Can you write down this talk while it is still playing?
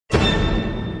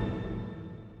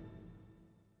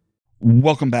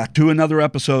Welcome back to another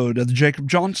episode of the Jacob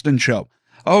Johnston Show.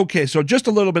 Okay, so just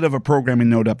a little bit of a programming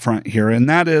note up front here, and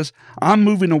that is I'm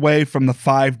moving away from the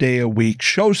 5-day-a-week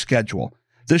show schedule.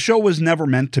 The show was never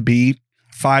meant to be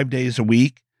 5 days a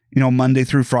week, Monday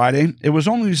through Friday. It was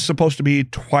only supposed to be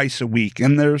twice a week,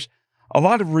 and there's a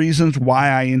lot of reasons why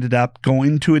I ended up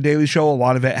going to a daily show. A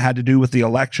lot of it had to do with the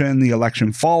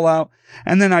election fallout,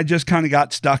 and then I just kind of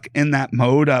got stuck in that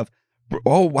mode of,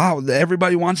 oh, wow,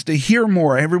 everybody wants to hear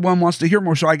more. Everyone wants to hear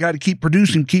more. So I got to keep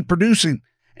producing.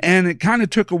 And it kind of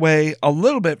took away a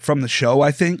little bit from the show,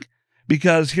 I think,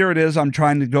 because here it is. I'm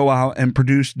trying to go out and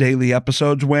produce daily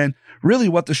episodes when really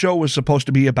what the show was supposed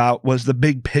to be about was the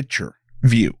big picture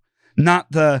view,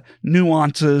 not the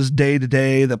nuances day to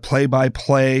day, the play by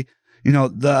play,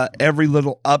 the every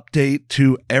little update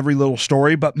to every little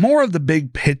story, but more of the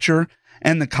big picture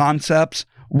and the concepts,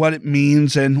 what it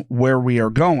means and where we are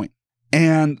going.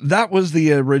 And that was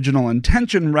the original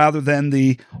intention rather than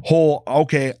the whole,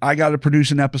 okay, I got to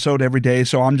produce an episode every day,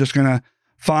 so I'm just going to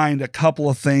find a couple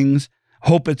of things,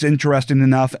 hope it's interesting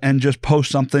enough, and just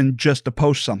post something just to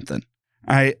post something.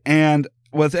 All right. And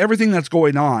with everything that's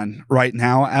going on right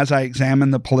now, as I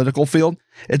examine the political field,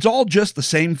 it's all just the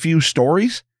same few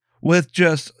stories with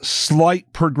just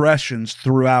slight progressions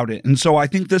throughout it. And so I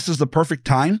think this is the perfect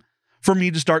time for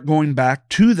me to start going back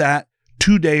to that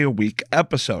 2-day-a-week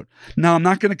episode. Now, I'm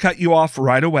not going to cut you off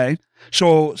right away.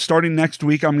 So starting next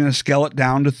week, I'm going to scale it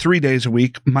down to 3 days a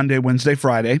week, Monday, Wednesday,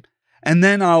 Friday. And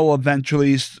then I'll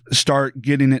eventually start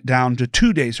getting it down to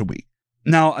 2 days a week.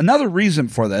 Now, another reason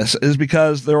for this is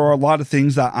because there are a lot of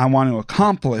things that I want to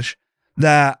accomplish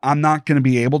that I'm not going to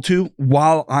be able to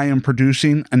while I am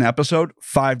producing an episode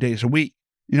 5 days a week,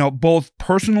 both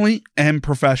personally and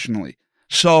professionally.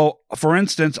 So, for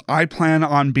instance, I plan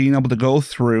on being able to go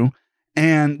through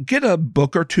and get a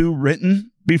book or two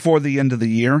written before the end of the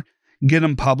year, get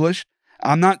them published.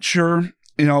 I'm not sure,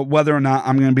 whether or not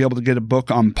I'm going to be able to get a book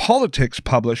on politics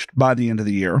published by the end of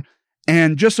the year.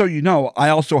 And just so you know, I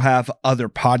also have other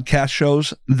podcast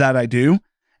shows that I do,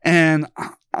 and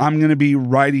I'm going to be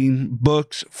writing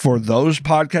books for those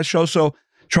podcast shows. So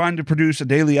trying to produce a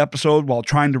daily episode while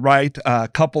trying to write a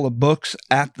couple of books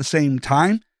at the same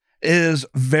time is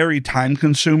very time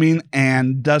consuming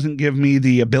and doesn't give me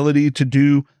the ability to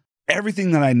do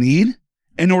everything that I need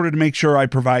in order to make sure I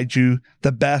provide you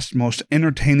the best, most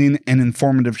entertaining and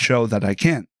informative show that I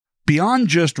can. Beyond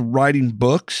just writing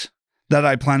books that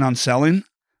I plan on selling,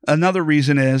 another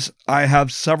reason is I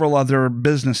have several other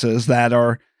businesses that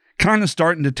are kind of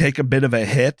starting to take a bit of a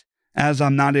hit as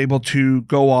I'm not able to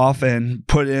go off and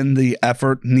put in the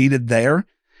effort needed there.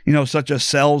 Such as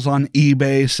sales on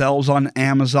eBay, sales on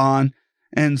Amazon,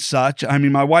 and such. I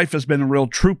mean, my wife has been a real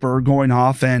trooper going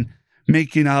off and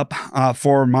making up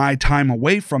for my time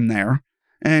away from there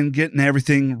and getting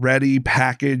everything ready,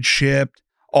 packaged, shipped,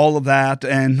 all of that.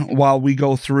 And while we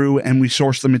go through and we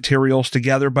source the materials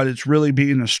together, but it's really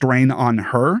being a strain on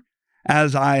her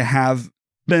as I have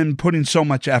been putting so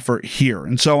much effort here.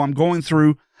 And so I'm going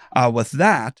through with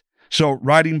that. So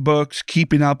writing books,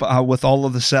 keeping up with all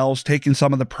of the sales, taking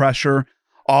some of the pressure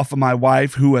off of my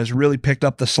wife, who has really picked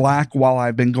up the slack while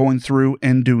I've been going through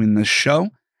and doing this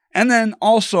show. And then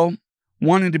also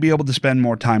wanting to be able to spend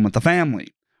more time with the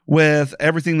family. With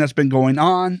everything that's been going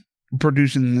on,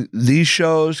 producing these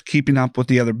shows, keeping up with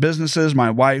the other businesses, my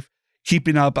wife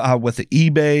keeping up with the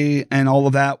eBay and all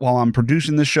of that while I'm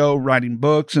producing the show, writing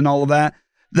books and all of that,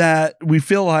 that we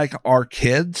feel like our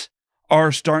kids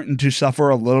are starting to suffer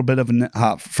a little bit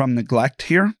of from neglect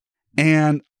here.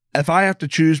 And if I have to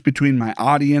choose between my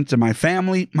audience and my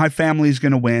family is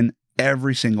going to win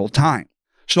every single time.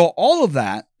 So all of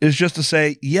that is just to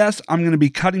say, yes, I'm going to be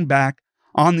cutting back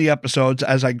on the episodes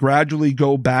as I gradually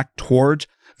go back towards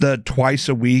the twice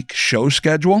a week show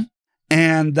schedule.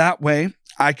 And that way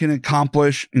I can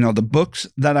accomplish, the books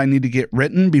that I need to get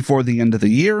written before the end of the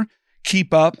year,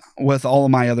 keep up with all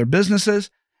of my other businesses,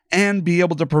 and be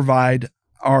able to provide,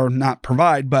 or not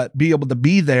provide, but be able to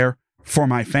be there for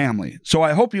my family. So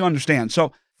I hope you understand.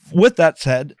 So with that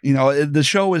said, the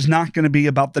show is not going to be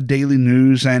about the daily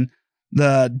news and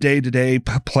the day-to-day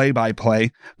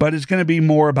play-by-play, but it's going to be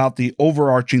more about the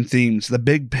overarching themes, the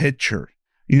big picture,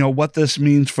 what this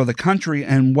means for the country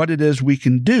and what it is we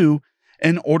can do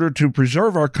in order to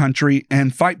preserve our country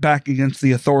and fight back against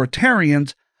the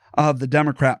authoritarians of the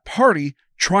Democrat Party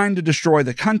trying to destroy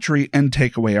the country and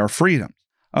take away our freedom.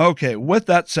 Okay, with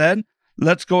that said,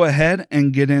 let's go ahead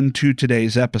and get into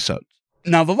today's episode.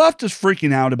 Now, the left is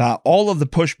freaking out about all of the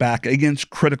pushback against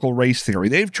critical race theory.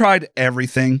 They've tried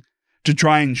everything to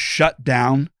try and shut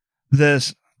down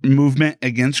this movement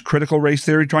against critical race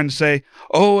theory, trying to say,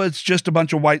 oh, it's just a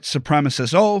bunch of white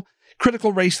supremacists. Oh,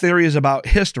 critical race theory is about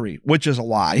history, which is a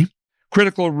lie.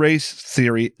 Critical race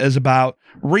theory is about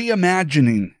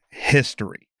reimagining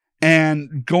history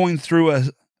and going through a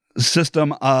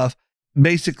system of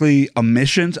basically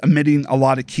omitting a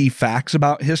lot of key facts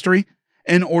about history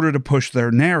in order to push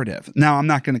their narrative. Now, I'm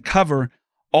not going to cover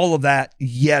all of that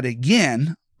yet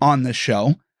again on this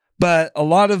show, but a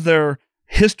lot of their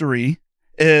history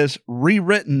is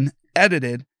rewritten,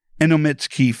 edited, and omits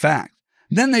key facts.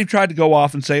 Then they tried to go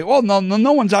off and say, well,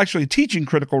 no one's actually teaching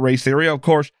critical race theory. Of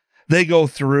course, they go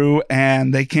through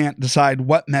and they can't decide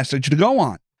what message to go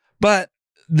on. But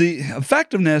the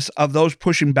effectiveness of those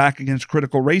pushing back against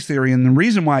critical race theory, and the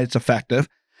reason why it's effective,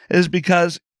 is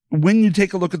because when you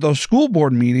take a look at those school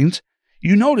board meetings,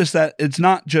 you notice that it's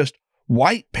not just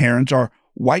white parents or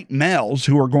white males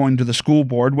who are going to the school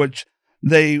board, which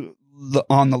they,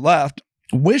 on the left,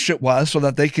 wish it was so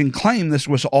that they can claim this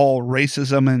was all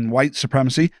racism and white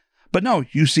supremacy. But no,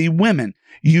 you see women,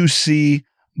 you see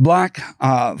black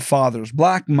fathers,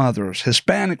 black mothers,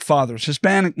 Hispanic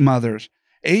mothers,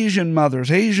 Asian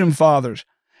fathers.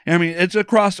 I mean, it's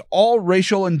across all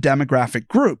racial and demographic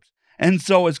groups. And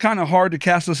so it's kind of hard to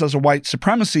cast this as a white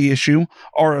supremacy issue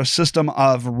or a system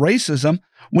of racism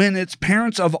when it's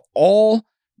parents of all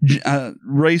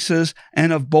races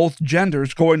and of both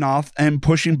genders going off and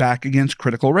pushing back against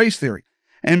critical race theory.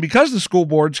 And because the school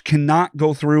boards cannot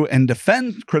go through and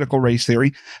defend critical race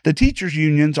theory, the teachers'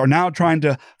 unions are now trying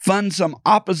to fund some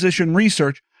opposition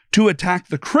research to attack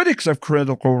the critics of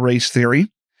critical race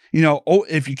theory.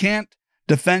 If you can't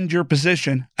defend your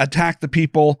position, attack the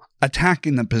people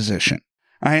attacking the position.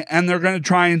 Right? And they're going to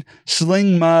try and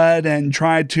sling mud and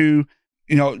try to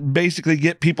basically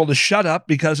get people to shut up,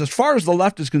 because as far as the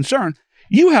left is concerned,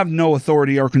 you have no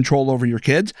authority or control over your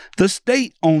kids. The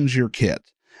state owns your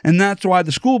kids. And that's why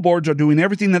the school boards are doing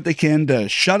everything that they can to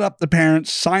shut up the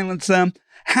parents, silence them,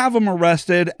 have them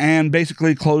arrested, and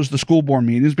basically close the school board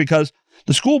meetings, because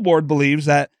the school board believes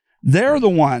that they're the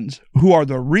ones who are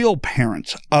the real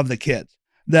parents of the kids.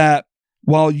 That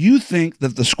while you think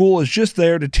that the school is just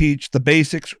there to teach the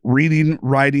basics, reading,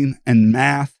 writing, and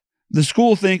math, the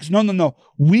school thinks, no,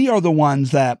 we are the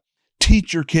ones that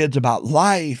teach your kids about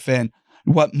life and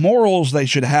what morals they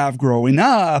should have growing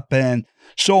up and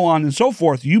so on and so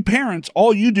forth. You parents,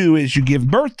 all you do is you give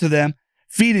birth to them,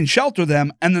 feed and shelter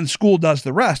them, and then school does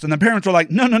the rest. And the parents are like,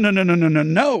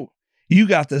 no, you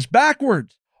got this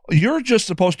backwards. You're just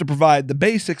supposed to provide the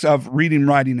basics of reading,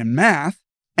 writing, and math,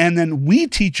 and then we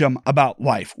teach them about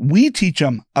life. We teach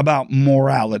them about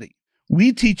morality.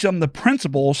 We teach them the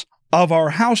principles of our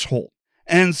household.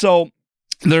 And so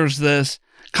there's this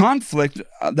conflict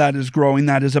that is growing,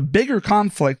 that is a bigger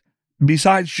conflict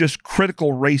besides just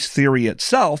critical race theory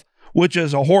itself, which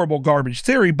is a horrible garbage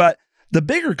theory. But the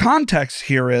bigger context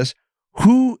here is,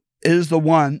 who is the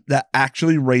one that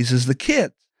actually raises the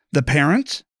kids? The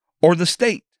parents or the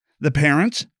state? The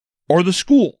parents or the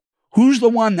school? Who's the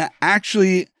one that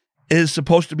actually is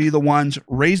supposed to be the ones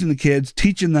raising the kids,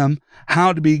 teaching them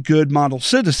how to be good model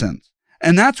citizens?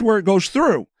 And that's where it goes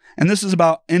through. And this is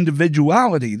about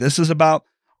individuality. This is about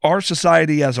our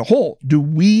society as a whole. Do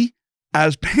we,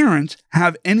 as parents,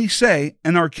 have any say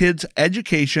in our kids'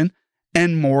 education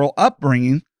and moral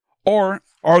upbringing, or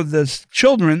are the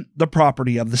children the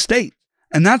property of the state?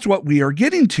 And that's what we are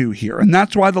getting to here. And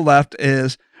that's why the left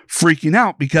is freaking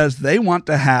out, because they want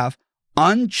to have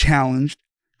unchallenged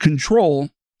control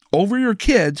over your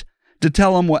kids to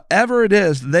tell them whatever it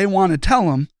is they want to tell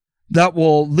them that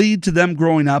will lead to them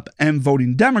growing up and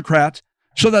voting Democrats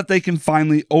so that they can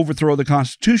finally overthrow the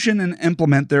Constitution and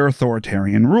implement their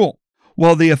authoritarian rule.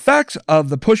 Well, the effects of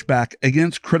the pushback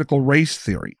against critical race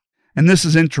theory, and this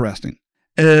is interesting,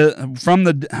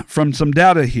 from some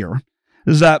data here,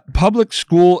 is that public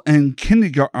preschool and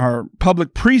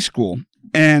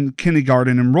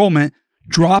kindergarten enrollment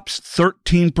drops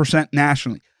 13%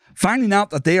 nationally. Finding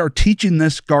out that they are teaching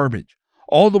this garbage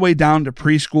all the way down to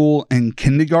preschool and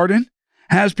kindergarten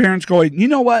has parents going, you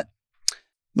know what?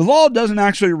 The law doesn't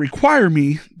actually require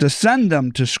me to send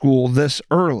them to school this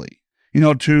early,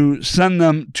 to send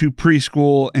them to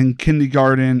preschool and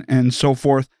kindergarten and so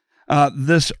forth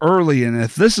this early. And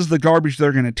if this is the garbage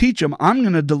they're going to teach them, I'm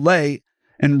going to delay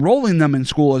enrolling them in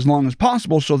school as long as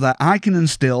possible so that I can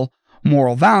instill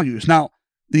moral values. Now,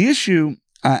 the issue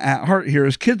at heart here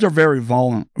is kids are very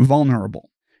vulnerable.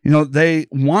 They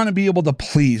want to be able to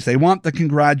please. They want the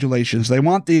congratulations. They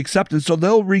want the acceptance. So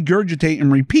they'll regurgitate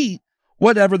and repeat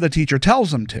whatever the teacher tells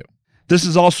them to. This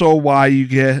is also why you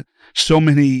get so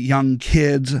many young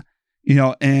kids,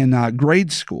 in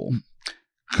grade school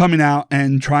coming out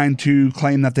and trying to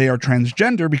claim that they are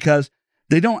transgender, because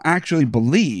they don't actually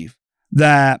believe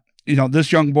that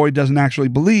this young boy doesn't actually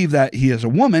believe that he is a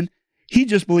woman. He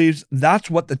just believes that's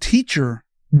what the teacher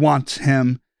wants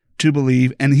him to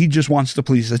believe, and he just wants to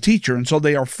please the teacher. And so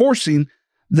they are forcing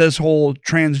this whole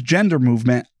transgender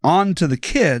movement onto the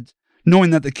kids,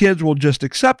 knowing that the kids will just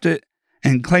accept it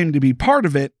and claim to be part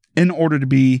of it in order to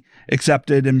be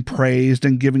accepted and praised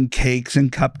and given cakes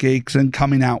and cupcakes and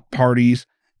coming out parties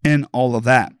and all of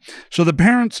that. So the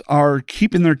parents are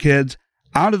keeping their kids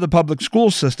out of the public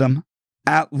school system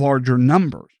at larger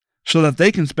numbers so that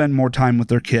they can spend more time with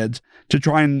their kids to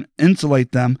try and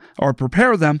insulate them or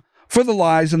prepare them for the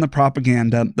lies and the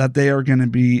propaganda that they are going to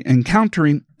be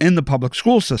encountering in the public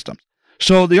school system.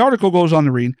 So the article goes on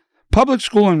to read, public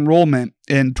school enrollment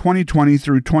in 2020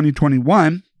 through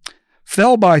 2021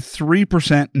 fell by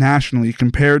 3% nationally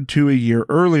compared to a year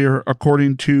earlier,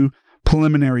 according to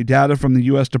preliminary data from the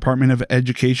U.S. Department of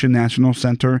Education National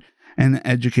Center and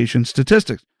Education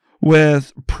Statistics,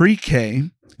 with pre-K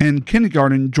and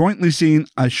kindergarten jointly seeing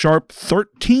a sharp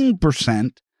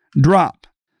 13% drop.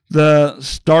 The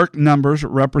stark numbers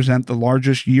represent the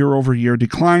largest year-over-year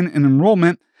decline in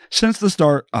enrollment since the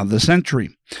start of the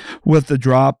century, with the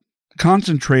drop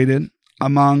concentrated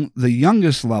among the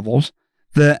youngest levels.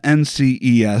 The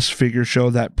NCES figures show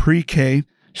that pre-K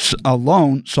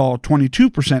alone saw a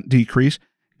 22% decrease.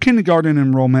 Kindergarten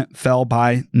enrollment fell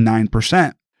by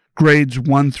 9%. Grades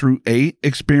 1 through 8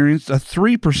 experienced a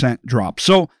 3% drop.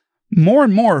 So more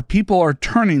and more people are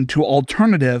turning to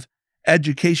alternative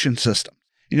education systems,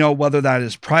 whether that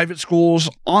is private schools,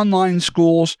 online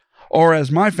schools, or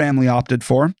as my family opted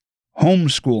for,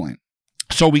 homeschooling.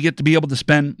 So we get to be able to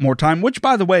spend more time, which,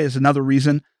 by the way, is another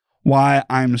reason why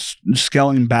I'm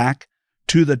scaling back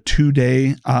to the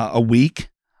 2-day a week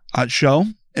show,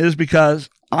 is because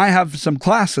I have some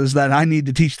classes that I need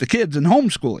to teach the kids in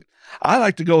homeschooling. I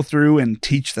like to go through and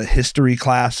teach the history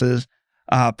classes,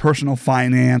 personal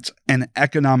finance, and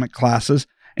economic classes.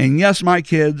 And yes, my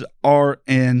kids are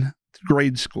in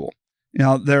grade school.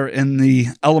 They're in the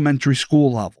elementary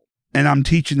school level, and I'm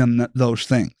teaching them those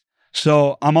things.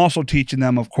 So I'm also teaching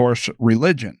them, of course,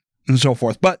 religion and so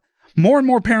forth. But more and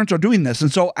more parents are doing this.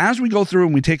 And so as we go through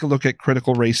and we take a look at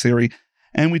critical race theory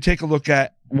and we take a look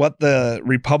at what the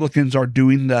Republicans are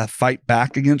doing to fight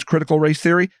back against critical race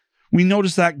theory, we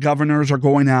notice that governors are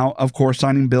going out, of course,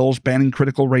 signing bills banning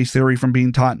critical race theory from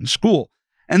being taught in school.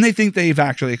 And they think they've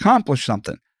actually accomplished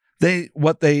something.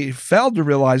 What they failed to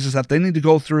realize is that they need to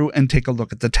go through and take a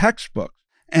look at the textbook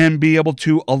and be able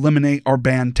to eliminate or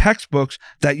ban textbooks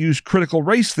that use critical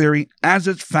race theory as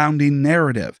its founding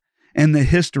narrative in the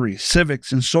history,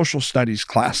 civics, and social studies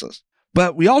classes.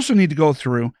 But we also need to go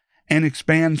through and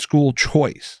expand school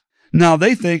choice. Now,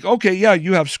 they think, okay, yeah,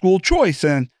 you have school choice,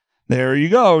 and there you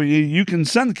go. You can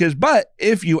send the kids. But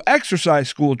if you exercise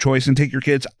school choice and take your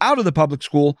kids out of the public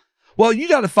school, well, you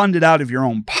got to fund it out of your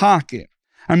own pocket.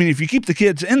 I mean, if you keep the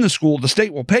kids in the school, the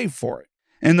state will pay for it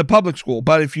in the public school.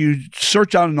 But if you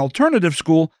search out an alternative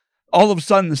school, all of a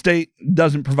sudden the state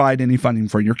doesn't provide any funding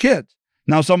for your kids.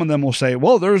 Now, some of them will say,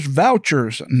 well, there's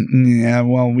vouchers. Yeah,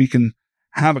 well, we can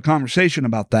have a conversation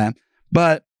about that.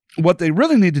 But what they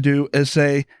really need to do is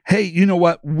say, hey, you know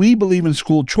what? We believe in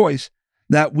school choice,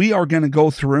 that we are going to go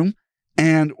through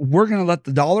and we're going to let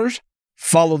the dollars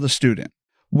follow the student.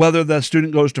 Whether the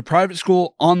student goes to private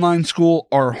school, online school,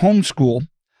 or homeschool,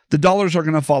 the dollars are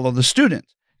going to follow the student.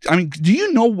 I mean, do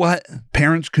you know what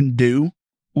parents can do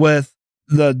with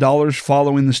the dollars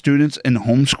following the students in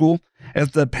homeschool?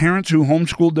 If the parents who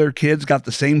homeschooled their kids got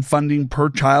the same funding per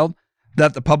child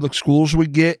that the public schools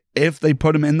would get if they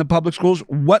put them in the public schools,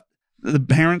 what the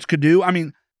parents could do? I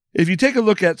mean, if you take a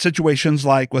look at situations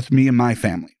like with me and my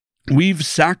family, we've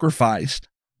sacrificed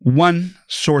one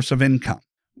source of income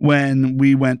when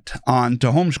we went on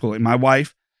to homeschooling. My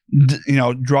wife,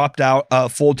 dropped out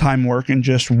of full-time work and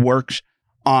just works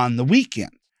on the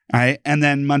weekend, right? And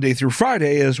then Monday through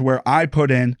Friday is where I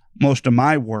put in most of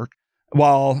my work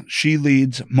while she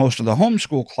leads most of the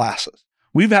homeschool classes.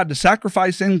 We've had to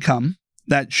sacrifice income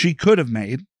that she could have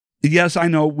made. Yes, I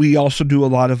know we also do a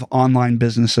lot of online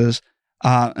businesses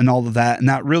and all of that. And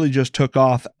that really just took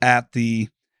off at the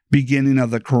beginning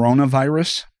of the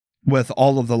coronavirus with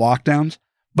all of the lockdowns.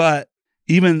 But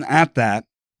even at that,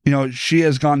 she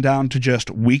has gone down to just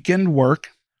weekend work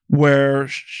where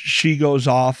she goes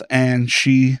off and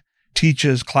she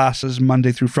teaches classes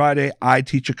Monday through Friday. I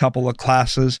teach a couple of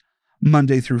classes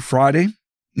Monday through Friday,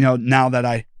 now that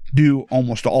I do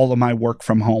almost all of my work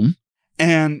from home.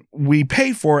 And we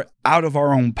pay for it out of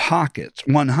our own pockets,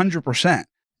 100%.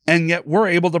 And yet we're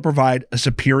able to provide a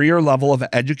superior level of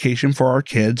education for our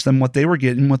kids than what they were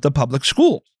getting with the public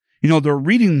schools. Their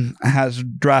reading has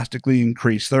drastically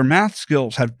increased. Their math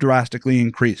skills have drastically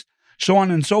increased. so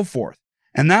on and so forth.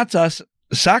 And that's us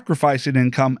sacrificing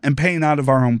income and paying out of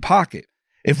our own pocket.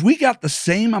 If we got the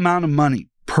same amount of money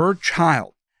per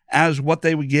child as what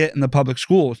they would get in the public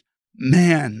schools,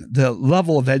 man, the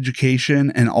level of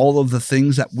education and all of the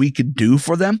things that we could do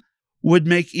for them would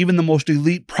make even the most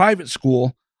elite private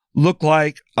school look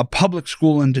like a public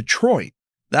school in Detroit.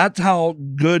 That's how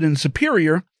good and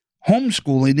superior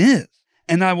homeschooling is.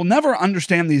 And I will never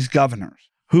understand these governors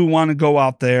who want to go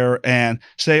out there and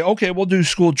say, okay, we'll do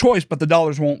school choice, but the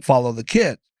dollars won't follow the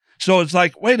kids. So it's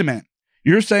like, wait a minute,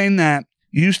 you're saying that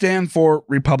you stand for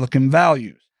Republican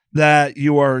values, that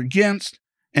you are against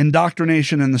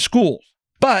indoctrination in the schools,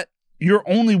 but you're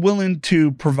only willing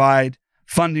to provide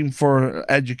funding for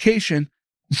education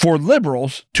for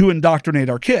liberals to indoctrinate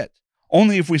our kids.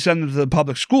 Only if we send them to the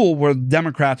public school where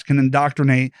Democrats can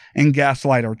indoctrinate and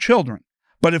gaslight our children.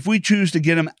 But if we choose to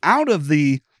get them out of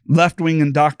the left-wing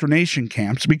indoctrination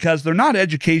camps, because they're not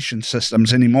education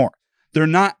systems anymore, they're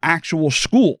not actual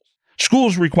schools.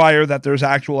 Schools require that there's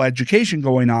actual education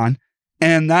going on,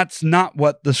 and that's not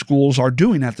what the schools are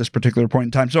doing at this particular point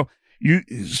in time. So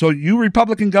you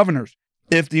Republican governors,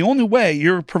 if the only way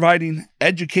you're providing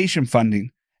education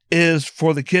funding is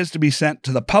for the kids to be sent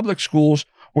to the public schools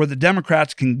where the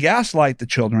Democrats can gaslight the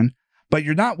children, but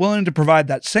you're not willing to provide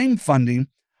that same funding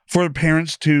for the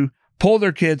parents to pull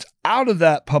their kids out of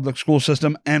that public school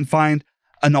system and find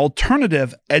an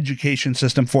alternative education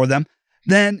system for them,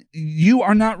 then you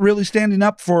are not really standing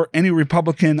up for any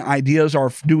Republican ideas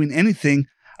or doing anything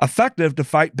effective to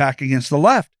fight back against the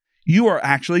left. You are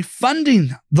actually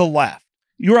funding the left.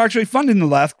 You are actually funding the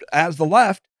left, as the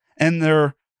left and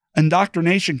their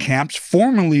indoctrination camps,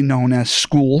 formerly known as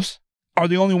schools, are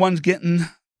the only ones getting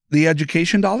the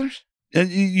education dollars.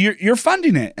 You're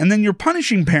funding it, and then you're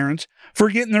punishing parents for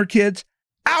getting their kids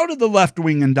out of the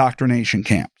left-wing indoctrination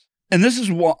camps. And this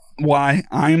is why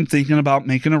I'm thinking about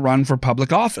making a run for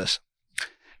public office.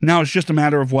 Now it's just a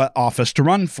matter of what office to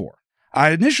run for.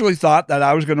 I initially thought that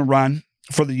I was going to run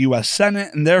for the U.S.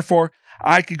 Senate, and therefore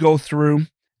I could go through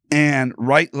and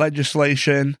write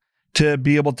legislation to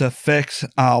be able to fix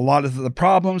a lot of the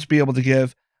problems, be able to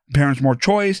give parents more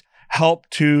choice, help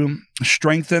to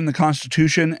strengthen the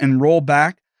Constitution and roll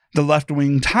back the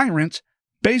left-wing tyrants,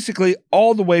 basically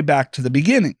all the way back to the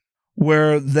beginning,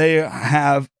 where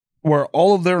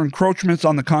all of their encroachments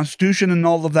on the Constitution and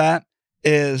all of that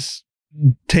is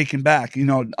taken back,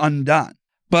 undone.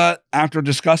 But after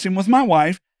discussing with my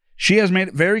wife, she has made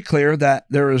it very clear that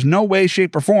there is no way,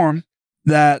 shape, or form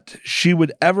that she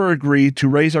would ever agree to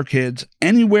raise our kids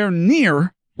anywhere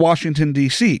near Washington,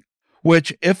 D.C.,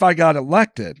 which, if I got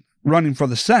elected running for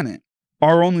the Senate,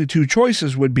 our only two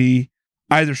choices would be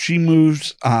either she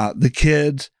moves the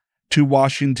kids to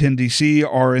Washington, D.C.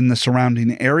 or in the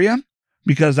surrounding area,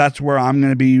 because that's where I'm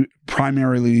going to be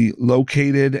primarily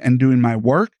located and doing my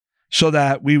work, so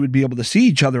that we would be able to see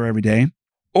each other every day,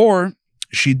 or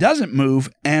she doesn't move,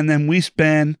 and then we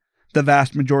spend the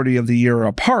vast majority of the year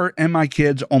apart, and my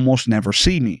kids almost never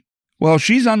see me. Well,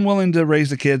 she's unwilling to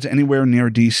raise the kids anywhere near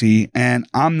D.C., and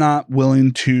I'm not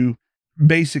willing to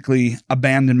basically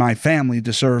abandon my family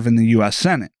to serve in the U.S.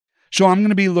 Senate. So I'm going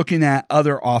to be looking at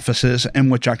other offices in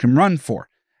which I can run for.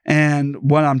 And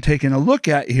what I'm taking a look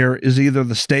at here is either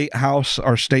the state house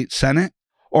or state senate,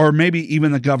 or maybe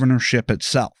even the governorship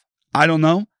itself. I don't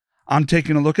know. I'm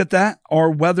taking a look at that,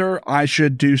 or whether I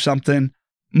should do something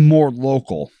more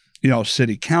local,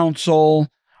 city council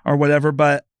or whatever.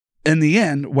 But in the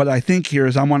end, what I think here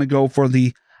is I want to go for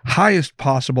the highest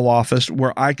possible office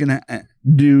where I can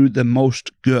do the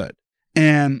most good.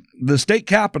 And the state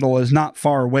capitol is not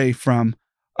far away from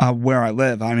where I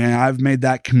live. I mean, I've made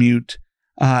that commute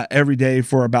every day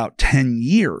for about 10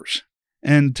 years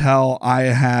until I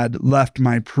had left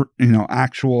my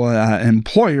actual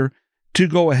employer to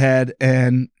go ahead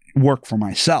and work for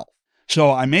myself.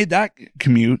 So I made that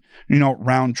commute,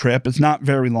 round trip. It's not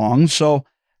very long. So,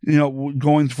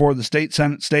 going for the state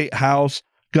senate, state house,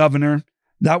 governor,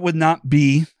 that would not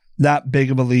be that big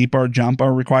of a leap or a jump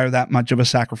or require that much of a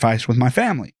sacrifice with my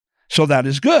family. So that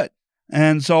is good.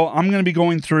 And so I'm going to be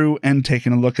going through and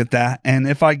taking a look at that. And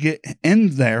if I get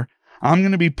in there, I'm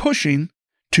going to be pushing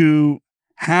to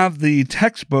have the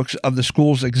textbooks of the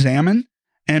schools examined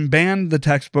and ban the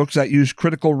textbooks that use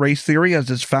critical race theory as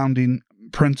its founding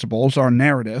principles or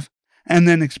narrative, and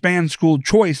then expand school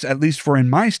choice, at least for in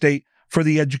my state, for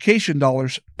the education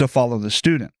dollars to follow the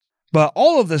student. But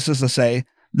all of this is to say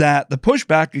that the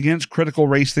pushback against critical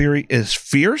race theory is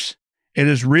fierce, it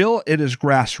is real, it is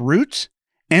grassroots,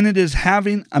 and it is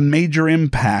having a major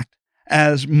impact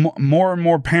as more and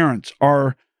more parents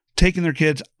are taking their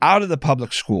kids out of the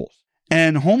public schools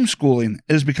And homeschooling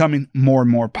is becoming more and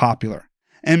more popular.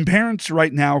 And parents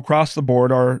right now across the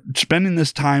board are spending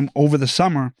this time over the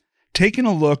summer taking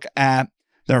a look at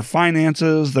their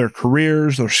finances, their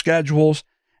careers, their schedules,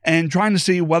 and trying to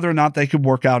see whether or not they could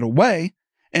work out a way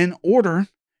in order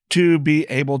to be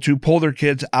able to pull their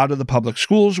kids out of the public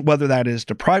schools, whether that is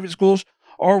to private schools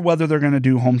or whether they're going to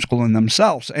do homeschooling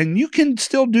themselves. And you can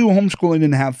still do homeschooling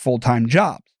and have full-time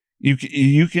jobs. You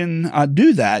can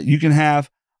do that. You can have,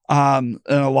 in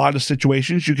a lot of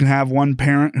situations, you can have one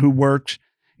parent who works,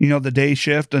 the day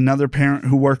shift, another parent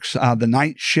who works the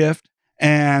night shift,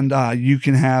 and you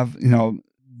can have,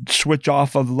 switch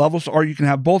off of the levels, or you can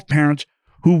have both parents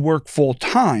who work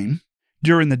full-time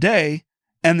during the day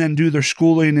and then do their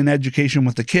schooling and education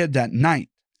with the kids at night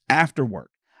after work.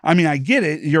 I mean, I get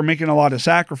it. You're making a lot of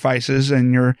sacrifices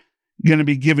and you're going to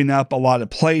be giving up a lot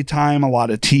of play time, a lot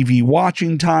of TV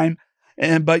watching time,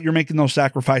 but you're making those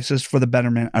sacrifices for the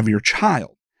betterment of your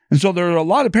child. And so there are a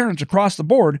lot of parents across the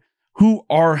board who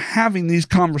are having these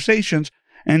conversations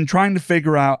and trying to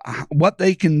figure out what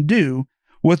they can do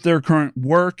with their current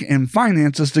work and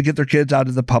finances to get their kids out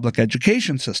of the public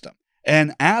education system.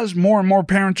 And as more and more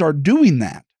parents are doing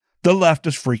that, the left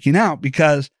is freaking out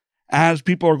because as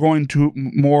people are going to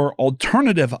more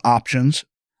alternative options,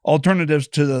 alternatives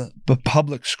to the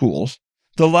public schools,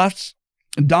 the left's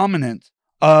dominance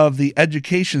of the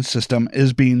education system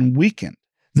is being weakened.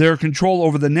 Their control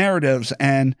over the narratives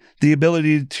and the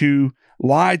ability to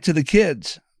lie to the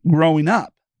kids growing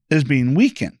up is being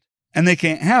weakened. And they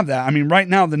can't have that. I mean, right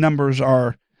now the numbers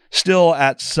are still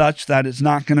at such that it's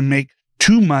not going to make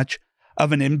too much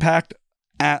of an impact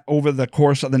over the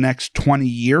course of the next 20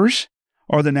 years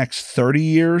or the next 30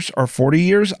 years or 40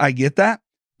 years. I get that.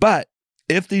 But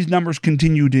if these numbers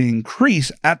continue to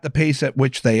increase at the pace at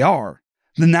which they are,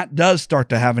 then that does start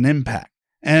to have an impact.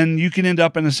 And you can end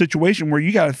up in a situation where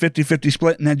you got a 50-50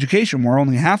 split in education where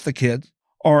only half the kids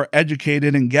are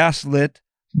educated and gaslit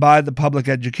by the public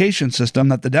education system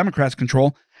that the Democrats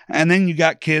control. And then you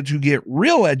got kids who get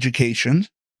real educations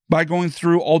by going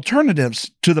through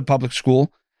alternatives to the public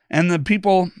school. And the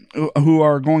people who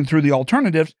are going through the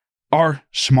alternatives are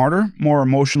smarter, more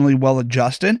emotionally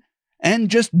well-adjusted, and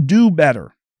just do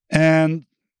better. And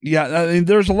yeah, I mean,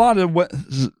 there's a lot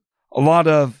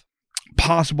of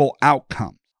possible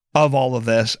outcomes of all of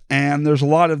this. And there's a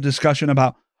lot of discussion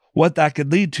about what that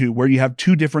could lead to, where you have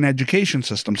two different education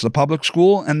systems, the public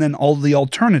school and then all the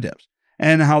alternatives,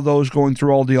 and how those going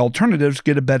through all the alternatives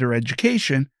get a better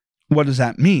education. What does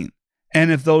that mean? And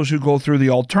if those who go through the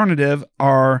alternative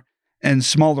are in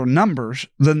smaller numbers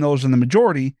than those in the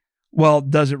majority, well,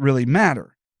 does it really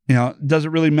matter? Does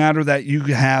it really matter that you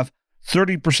have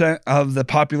 30% of the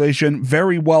population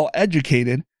very well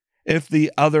educated if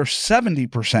the other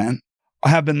 70%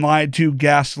 have been lied to,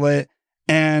 gaslit,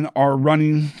 and are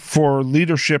running for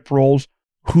leadership roles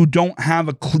who don't have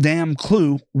a damn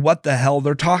clue what the hell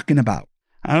they're talking about?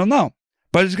 I don't know.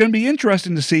 But it's going to be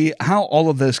interesting to see how all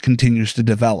of this continues to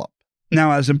develop.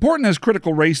 Now, as important as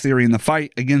critical race theory and the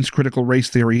fight against critical race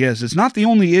theory is, it's not the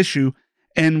only issue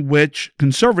in which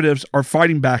conservatives are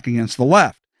fighting back against the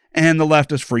left, and the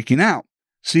left is freaking out.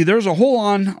 See, there's a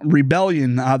whole-on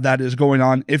rebellion that is going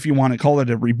on, if you want to call it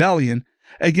a rebellion,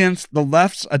 against the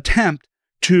left's attempt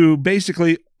to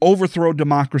basically overthrow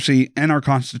democracy and our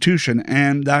Constitution,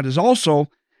 and that is also,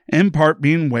 in part,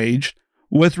 being waged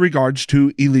with regards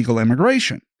to illegal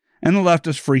immigration, and the left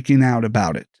is freaking out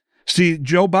about it. See,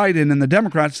 Joe Biden and the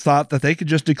Democrats thought that they could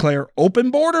just declare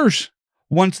open borders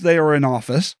once they are in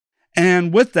office,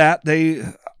 and with that, they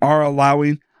are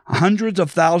allowing hundreds of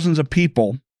thousands of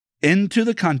people into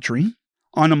the country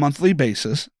on a monthly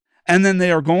basis, and then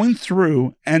they are going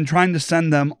through and trying to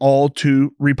send them all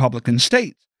to Republican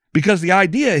states. Because the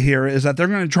idea here is that they're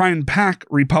going to try and pack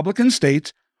Republican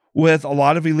states with a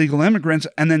lot of illegal immigrants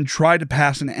and then try to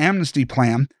pass an amnesty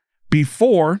plan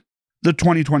before the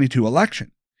 2022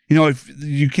 election. If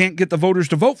you can't get the voters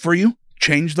to vote for you,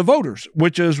 change the voters,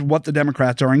 which is what the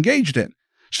Democrats are engaged in.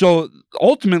 So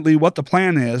ultimately what the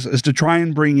plan is to try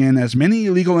and bring in as many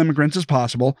illegal immigrants as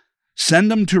possible, send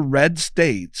them to red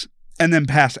states, and then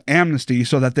pass amnesty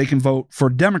so that they can vote for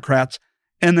Democrats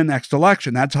in the next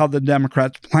election. That's how the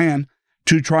Democrats plan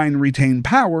to try and retain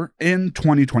power in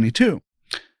 2022.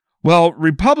 Well,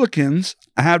 Republicans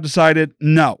have decided,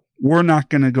 no, we're not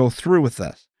going to go through with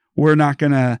this. We're not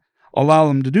going to allow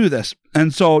them to do this.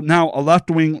 And so now a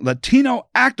left-wing Latino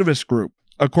activist group,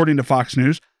 according to Fox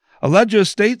News, alleges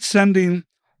states sending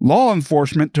law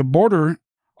enforcement to border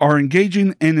are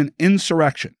engaging in an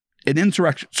insurrection.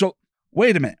 So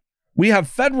wait a minute. We have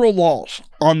federal laws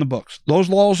on the books. Those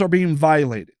laws are being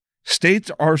violated.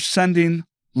 States are sending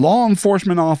law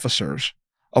enforcement officers,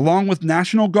 along with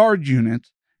National Guard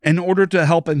units, in order to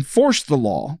help enforce the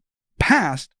law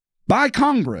passed by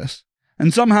Congress,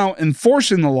 and somehow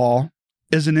enforcing the law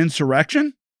is an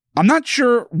insurrection? I'm not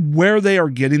sure where they are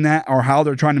getting that or how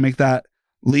they're trying to make that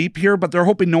leap here, but they're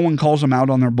hoping no one calls them out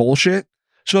on their bullshit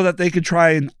so that they could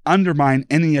try and undermine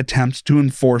any attempts to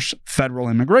enforce federal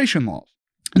immigration laws.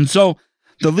 And so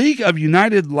the League of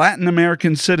United Latin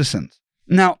American Citizens.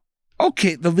 Now,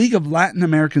 okay, the League of Latin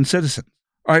American Citizens.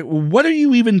 All right, well, what are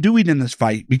you even doing in this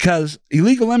fight? Because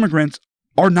illegal immigrants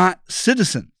are not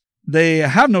citizens. They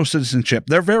have no citizenship.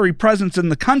 Their very presence in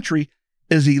the country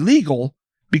is illegal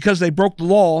because they broke the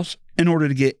laws in order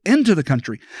to get into the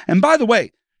country. And by the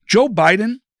way, Joe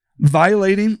Biden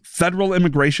violating federal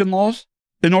immigration laws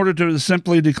in order to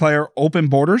simply declare open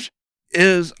borders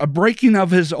is a breaking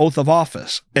of his oath of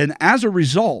office. And as a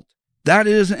result, that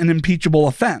is an impeachable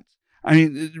offense. I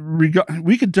mean,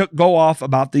 we could go off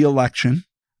about the election,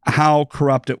 how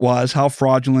corrupt it was, how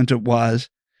fraudulent it was,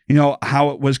 how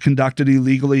it was conducted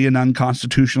illegally and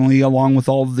unconstitutionally, along with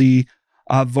all the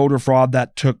voter fraud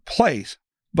that took place.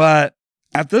 But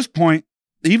at this point,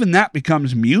 even that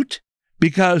becomes mute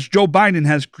because Joe Biden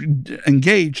has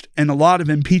engaged in a lot of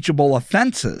impeachable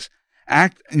offenses,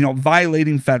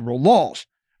 violating federal laws,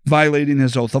 violating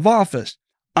his oath of office,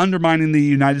 undermining the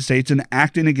United States and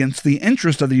acting against the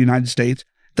interest of the United States.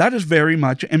 That is very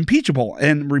much impeachable.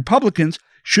 And Republicans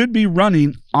should be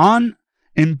running on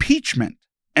impeachment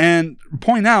and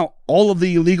point out all of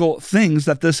the illegal things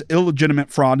that this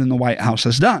illegitimate fraud in the White House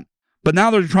has done. But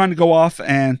now they're trying to go off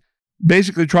and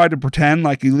basically try to pretend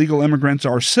like illegal immigrants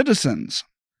are citizens.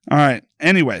 All right.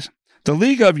 Anyways, the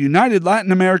League of United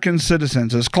Latin American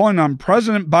Citizens is calling on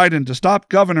President Biden to stop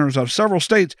governors of several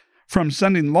states from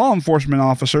sending law enforcement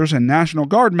officers and National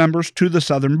Guard members to the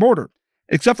southern border,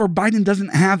 except for Biden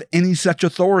doesn't have any such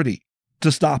authority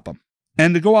to stop them.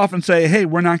 And to go off and say, hey,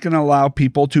 we're not going to allow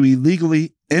people to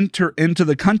illegally enter into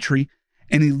the country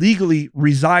and illegally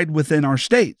reside within our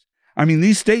states. I mean,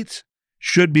 these states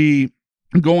should be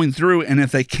going through, and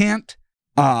if they can't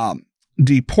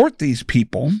deport these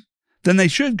people, then they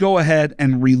should go ahead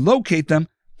and relocate them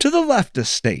to the leftist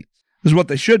states, is what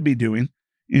they should be doing.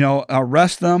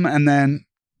 Arrest them and then,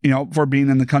 for being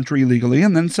in the country illegally,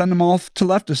 and then send them off to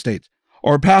leftist states,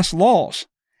 or pass laws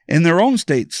in their own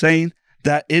states saying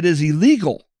that it is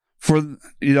illegal for,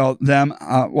 them.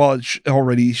 It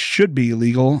already should be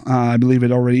illegal. I believe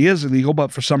it already is illegal,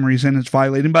 but for some reason it's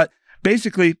violating. But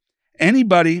basically,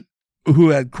 anybody who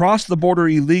had crossed the border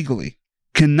illegally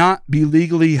cannot be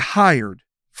legally hired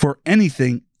for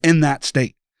anything in that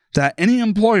state. That any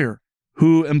employer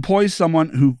who employs someone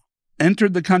who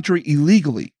entered the country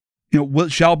illegally,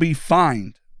 shall be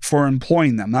fined for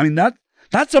employing them. I mean,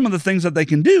 that's some of the things that they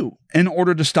can do in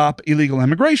order to stop illegal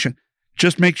immigration.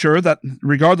 Just make sure that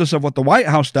regardless of what the White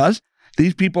House does,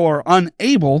 these people are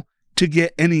unable to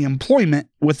get any employment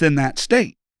within that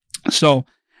state. So,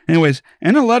 anyways,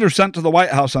 in a letter sent to the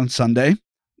White House on Sunday,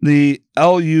 the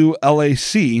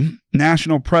LULAC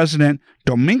National President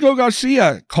Domingo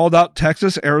Garcia called out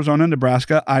Texas, Arizona,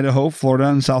 Nebraska, Idaho, Florida,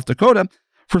 and South Dakota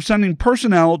for sending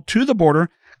personnel to the border,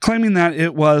 claiming that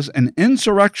it was an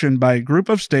insurrection by a group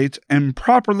of states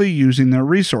improperly using their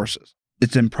resources.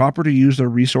 It's improper to use their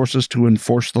resources to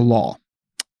enforce the law.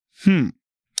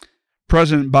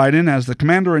 President Biden, as the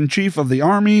commander-in-chief of the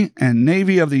Army and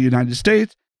Navy of the United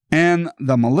States and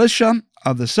the militia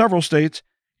of the several states,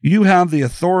 you have the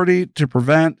authority to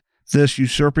prevent this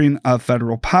usurping of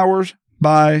federal powers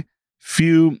by a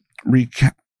few rebellious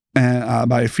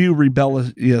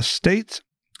states.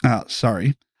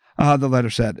 The letter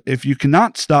said, if you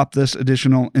cannot stop this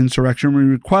additional insurrection, we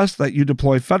request that you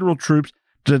deploy federal troops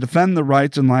to defend the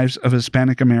rights and lives of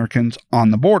Hispanic Americans on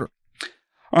the border.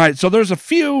 All right, so there's a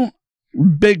few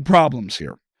big problems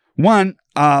here. One,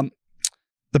 the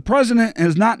president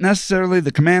is not necessarily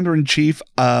the commander-in-chief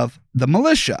of the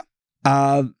militia.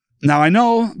 Now, I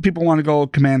know people want to go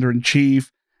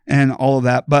commander-in-chief and all of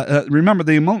that, but remember,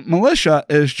 the militia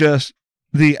is just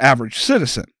the average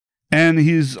citizen. And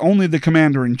he's only the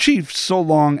commander-in-chief so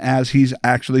long as he's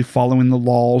actually following the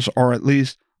laws, or at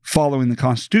least following the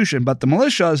Constitution. But the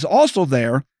militia is also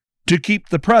there to keep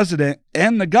the president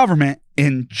and the government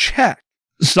in check,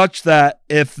 such that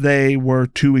if they were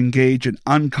to engage in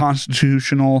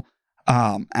unconstitutional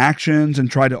actions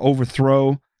and try to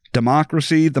overthrow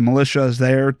democracy, the militia is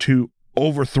there to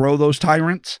overthrow those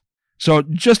tyrants. So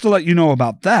just to let you know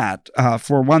about that,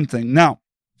 for one thing. Now,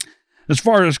 as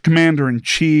far as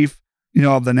commander-in-chief,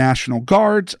 of the National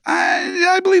Guards,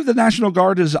 I believe the National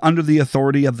Guard is under the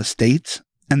authority of the states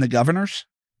and the governors.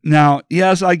 Now,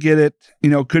 yes, I get it.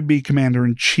 Could be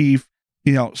commander-in-chief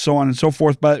so on and so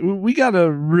forth. But we got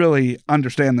to really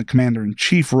understand the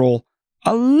commander-in-chief role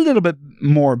a little bit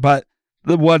more. But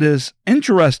what is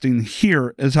interesting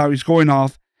here is how he's going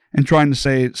off and trying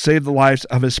to save the lives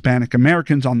of Hispanic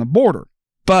Americans on the border.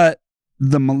 But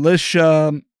the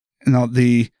militia,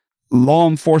 the law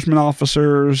enforcement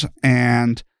officers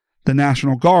and the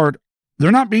National Guard,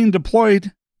 they're not being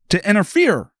deployed to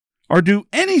interfere or do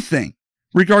anything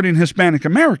regarding Hispanic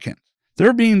Americans.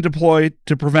 They're being deployed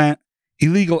to prevent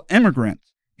illegal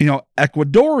immigrants,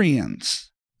 Ecuadorians,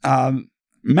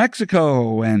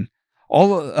 Mexico, and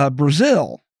all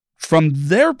Brazil, from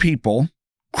their people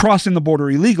crossing the border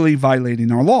illegally,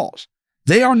 violating our laws.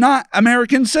 They are not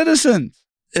American citizens.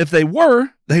 If they were,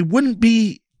 they wouldn't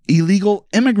be illegal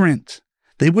immigrants.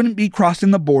 They wouldn't be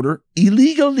crossing the border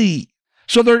illegally.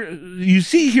 So you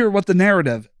see here what the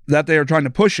narrative that they are trying to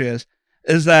push is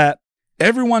that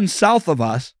everyone south of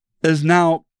us is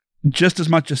now just as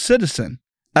much a citizen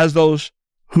as those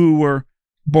who were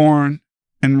born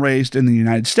and raised in the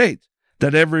United States.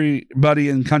 That everybody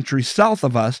in countries south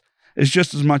of us is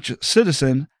just as much a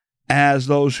citizen as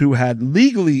those who had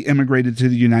legally immigrated to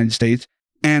the United States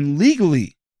and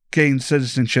legally gained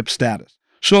citizenship status.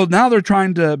 So now they're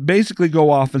trying to basically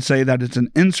go off and say that it's an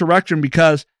insurrection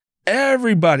because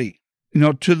everybody,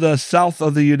 to the south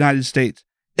of the United States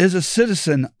is a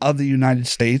citizen of the United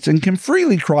States and can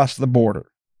freely cross the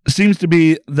border. Seems to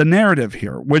be the narrative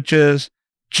here, which is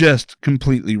just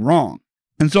completely wrong.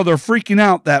 And so they're freaking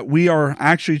out that we are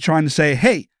actually trying to say,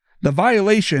 hey, the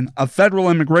violation of federal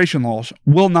immigration laws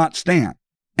will not stand.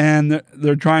 And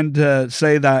they're trying to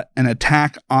say that an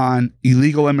attack on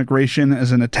illegal immigration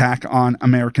is an attack on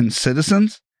American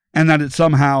citizens, and that it's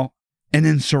somehow an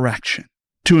insurrection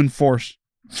to enforce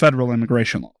federal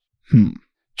immigration laws.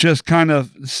 Just kind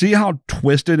of see how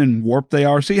twisted and warped they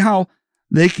are. See how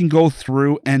they can go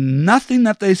through and nothing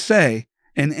that they say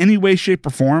in any way, shape, or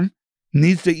form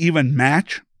needs to even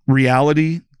match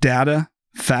reality, data,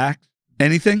 fact,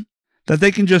 anything. That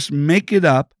they can just make it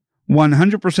up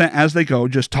 100% as they go,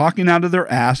 just talking out of their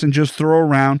ass and just throw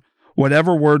around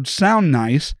whatever words sound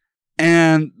nice.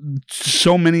 And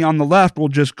so many on the left will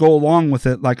just go along with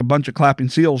it like a bunch of clapping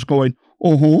seals going,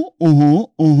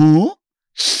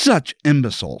 Such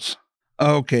imbeciles.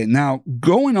 Okay, now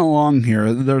going along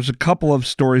here, there's a couple of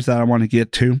stories that I want to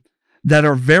get to that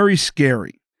are very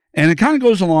scary. And it kind of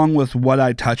goes along with what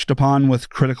I touched upon with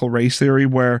critical race theory,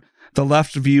 where the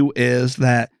left's view is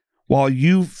that while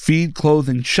you feed, clothe,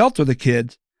 and shelter the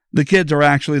kids are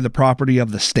actually the property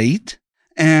of the state,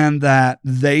 and that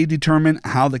they determine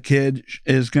how the kid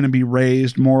is going to be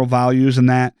raised, moral values, and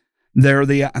that they're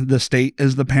the state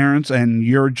is the parents, and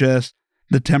you're just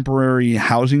the temporary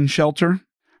housing shelter.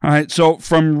 All right, so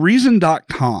from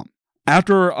Reason.com,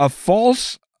 after a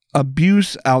false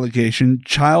abuse allegation,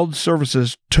 Child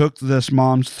Services took this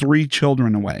mom's 3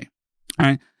 children away. All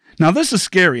right. Now, this is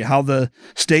scary, how the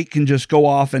state can just go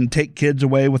off and take kids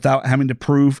away without having to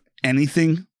prove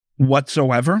anything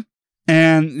whatsoever.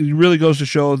 And it really goes to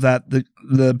show that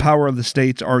the power of the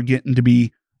states are getting to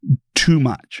be too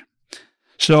much.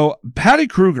 So Patty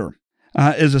Kruger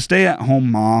is a stay-at-home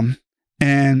mom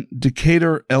in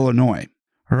Decatur, Illinois.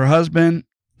 Her husband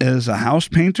is a house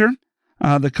painter.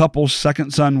 The couple's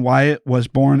second son, Wyatt, was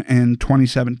born in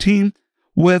 2017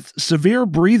 with severe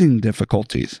breathing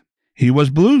difficulties. He was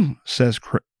blue, says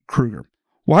Kruger.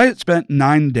 Wyatt spent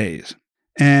 9 days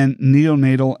in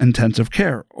neonatal intensive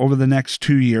care. Over the next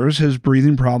 2 years, his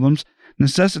breathing problems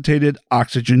necessitated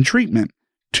oxygen treatment,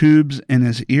 tubes in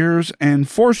his ears, and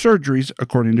 4 surgeries,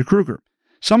 according to Kruger.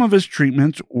 Some of his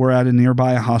treatments were at a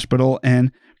nearby hospital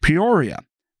in Peoria.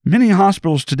 Many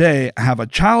hospitals today have a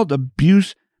child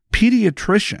abuse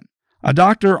pediatrician, a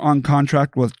doctor on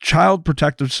contract with Child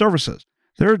Protective Services.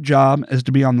 Their job is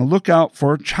to be on the lookout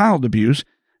for child abuse,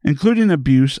 including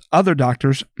abuse other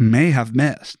doctors may have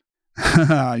missed.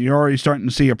 You're already starting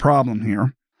to see a problem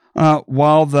here.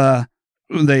 While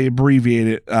they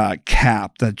abbreviated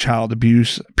CAP, the child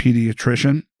abuse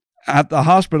pediatrician, at the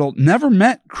hospital never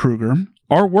met Kruger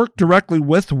or worked directly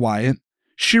with Wyatt,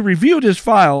 she reviewed his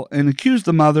file and accused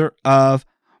the mother of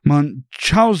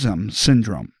Munchausen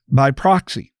syndrome by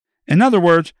proxy. In other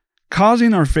words,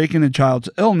 causing or faking a child's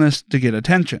illness to get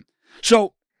attention.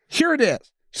 So here it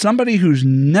is. Somebody who's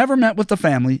never met with the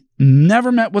family, never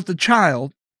met with the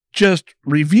child, just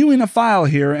reviewing a file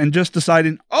here and just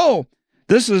deciding, oh,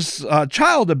 this is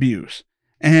child abuse,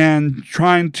 and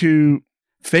trying to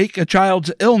fake a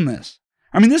child's illness.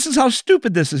 I mean, this is how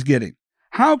stupid this is getting.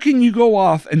 How can you go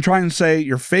off and try and say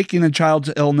you're faking a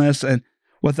child's illness and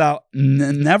without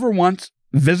never once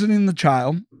visiting the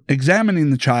child, examining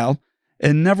the child,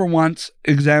 and never once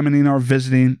examining or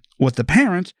visiting with the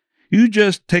parents. You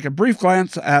just take a brief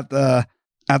glance at the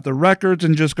records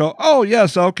and just go, oh,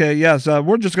 yes, okay, yes,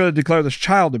 we're just going to declare this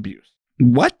child abuse.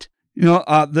 What?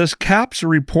 This CAPS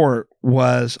report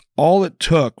was all it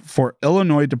took for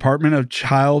Illinois Department of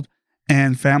Child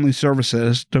and Family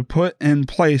Services to put in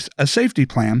place a safety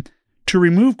plan to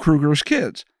remove Kruger's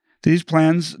kids. These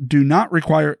plans do not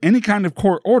require any kind of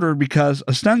court order because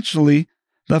essentially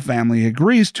the family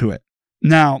agrees to it.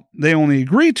 Now, they only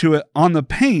agree to it on the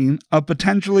pain of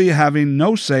potentially having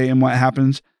no say in what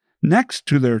happens next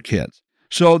to their kids.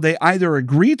 So they either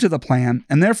agree to the plan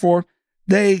and therefore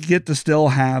they get to still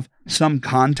have some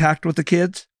contact with the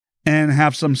kids and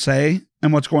have some say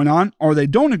in what's going on, or they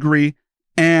don't agree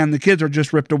and the kids are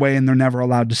just ripped away and they're never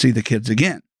allowed to see the kids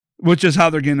again, which is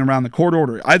how they're getting around the court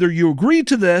order. Either you agree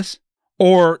to this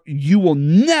or you will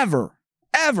never,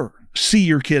 ever see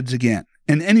your kids again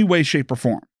in any way, shape, or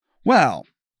form. Well,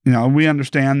 we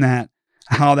understand that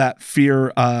how that fear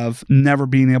of never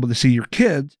being able to see your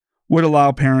kids would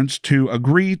allow parents to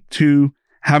agree to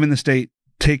having the state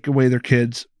take away their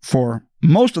kids for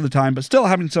most of the time, but still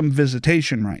having some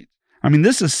visitation rights. I mean,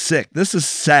 this is sick. This is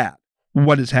sad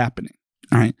what is happening,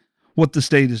 all right? What the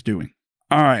state is doing.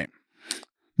 All right.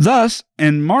 Thus,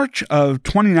 in March of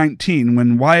 2019,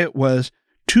 when Wyatt was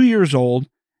 2 years old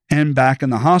and back in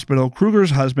the hospital,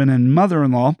 Kruger's husband and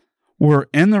mother-in-law were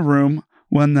in the room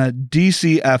when the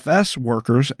DCFS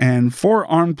workers and 4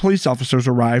 armed police officers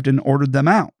arrived and ordered them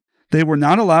out. They were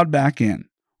not allowed back in.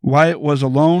 Wyatt was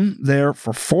alone there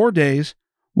for 4 days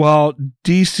while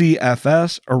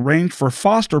DCFS arranged for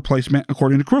foster placement,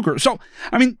 according to Kruger. So,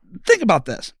 I mean, think about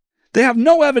this. They have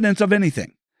no evidence of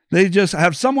anything. They just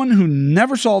have someone who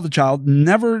never saw the child,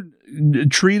 never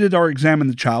treated or examined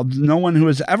the child, no one who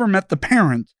has ever met the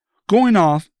parents, going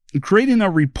off, creating a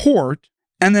report,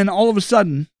 and then all of a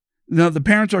sudden, the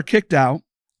parents are kicked out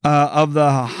of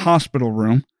the hospital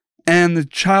room, and the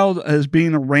child is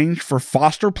being arranged for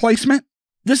foster placement.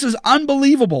 This is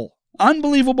unbelievable.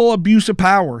 Unbelievable abuse of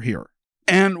power here.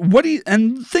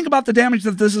 And think about the damage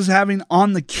that this is having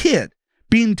on the kid,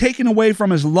 being taken away from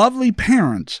his lovely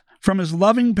parents, from his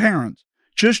loving parents,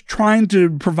 just trying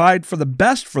to provide for the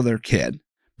best for their kid,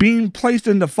 being placed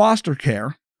into foster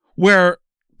care, where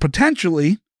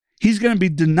potentially he's going to be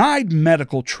denied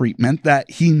medical treatment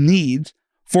that he needs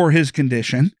for his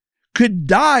condition, could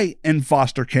die in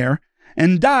foster care,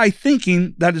 and die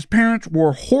thinking that his parents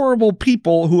were horrible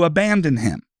people who abandoned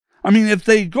him. I mean, if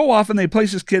they go off and they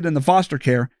place this kid in the foster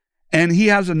care and he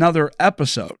has another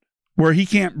episode where he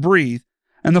can't breathe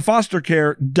and the foster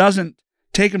care doesn't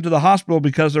take him to the hospital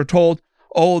because they're told,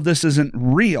 oh, this isn't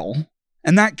real,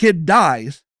 and that kid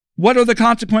dies, what are the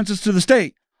consequences to the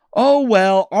state? Oh,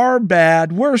 well, our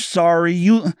bad. We're sorry.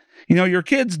 Your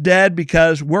kid's dead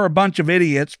because we're a bunch of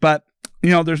idiots, but,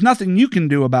 there's nothing you can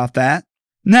do about that.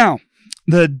 Now,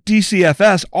 the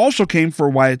DCFS also came for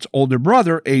Wyatt's older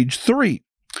brother, age 3.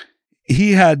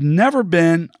 He had never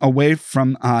been away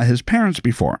from his parents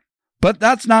before. But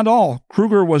that's not all.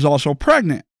 Kruger was also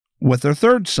pregnant with their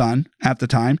third son at the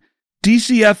time.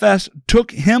 DCFS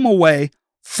took him away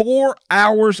 4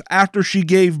 hours after she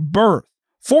gave birth.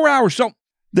 4 hours. So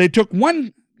they took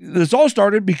one. This all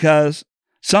started because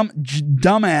some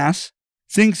dumbass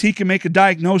thinks he can make a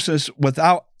diagnosis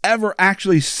without ever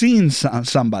actually seeing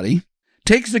somebody,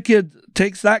 takes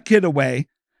that kid away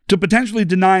to potentially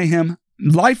deny him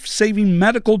life-saving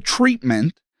medical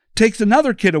treatment, takes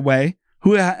another kid away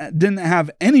who didn't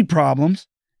have any problems,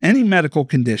 any medical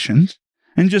conditions,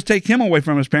 and just take him away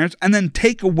from his parents, and then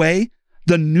take away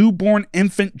the newborn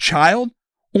infant child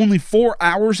only 4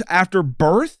 hours after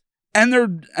birth, and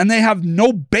they have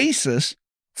no basis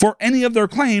for any of their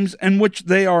claims in which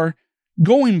they are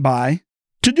going by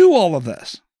to do all of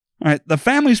this. All right, the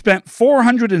family spent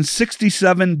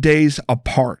 467 days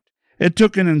apart. It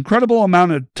took an incredible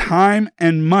amount of time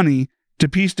and money to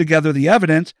piece together the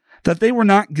evidence that they were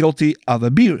not guilty of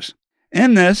abuse.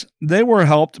 In this, they were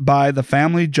helped by the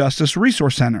Family Justice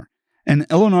Resource Center, an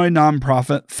Illinois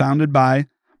nonprofit founded by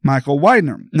Michael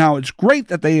Widener. Now, it's great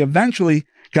that they eventually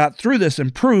got through this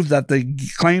and proved that the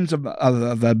claims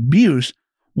of abuse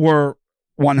were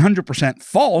 100%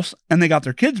 false and they got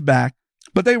their kids back,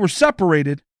 but they were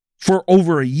separated for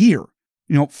over a year,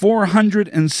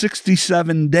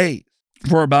 467 days.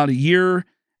 For about a year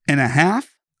and a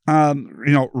half,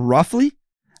 roughly.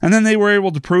 And then they were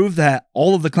able to prove that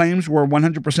all of the claims were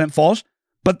 100% false.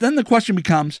 But then the question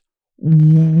becomes,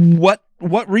 what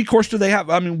recourse do they have?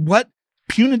 I mean, what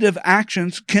punitive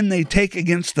actions can they take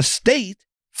against the state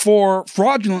for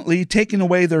fraudulently taking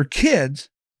away their kids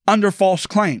under false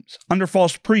claims, under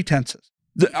false pretenses?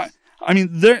 I mean,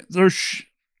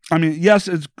 yes,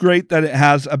 it's great that it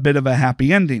has a bit of a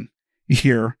happy ending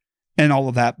here and all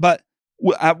of that, but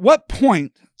at what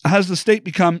point has the state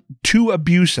become too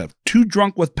abusive, too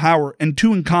drunk with power, and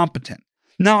too incompetent?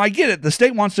 Now, I get it. The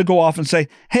state wants to go off and say,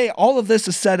 hey, all of this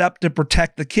is set up to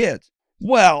protect the kids.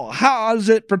 Well, how is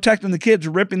it protecting the kids,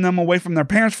 ripping them away from their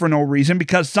parents for no reason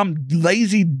because some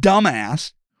lazy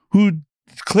dumbass who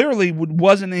clearly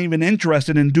wasn't even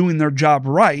interested in doing their job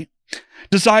right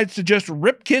decides to just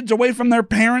rip kids away from their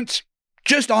parents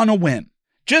just on a whim,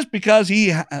 just because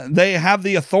they have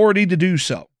the authority to do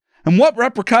so? And what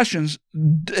repercussions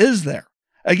is there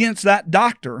against that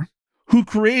doctor who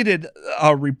created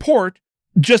a report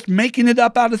just making it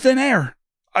up out of thin air?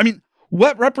 I mean,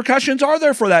 what repercussions are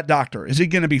there for that doctor? Is he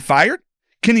going to be fired?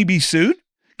 Can he be sued?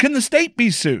 Can the state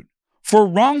be sued for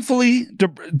wrongfully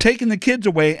taking the kids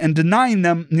away and denying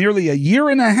them nearly a year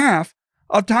and a half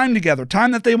of time together,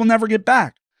 time that they will never get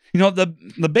back? You know,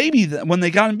 the baby, when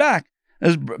they got him back,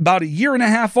 is about a year and a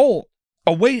half old,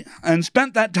 away, and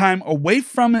spent that time away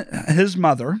from his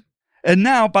mother. And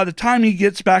now, by the time he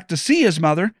gets back to see his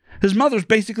mother's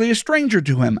basically a stranger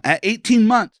to him at 18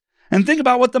 months. And think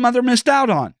about what the mother missed out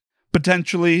on.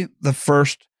 Potentially the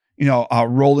first,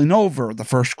 rolling over, the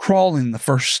first crawling, the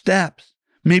first steps,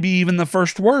 maybe even the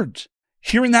first words.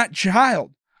 Hearing that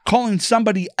child calling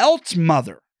somebody else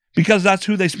mother because that's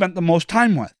who they spent the most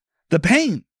time with. The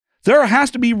pain. There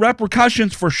has to be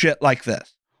repercussions for shit like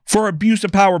this, for abuse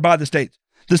of power by the states.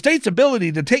 The state's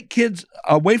ability to take kids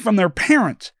away from their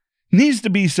parents needs to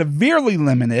be severely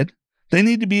limited. They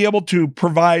need to be able to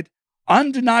provide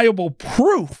undeniable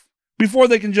proof before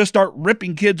they can just start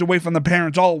ripping kids away from the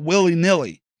parents all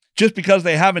willy-nilly, just because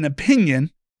they have an opinion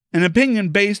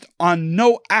based on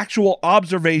no actual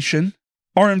observation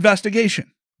or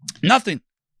investigation. Nothing.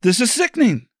 This is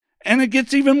sickening. And it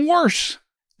gets even worse.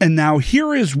 And now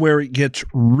here is where it gets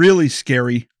really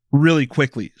scary really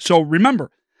quickly. So remember,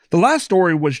 the last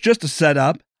story was just to set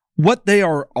up what they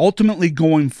are ultimately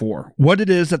going for, what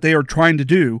it is that they are trying to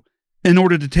do in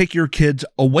order to take your kids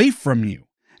away from you.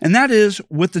 And that is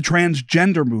with the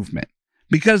transgender movement,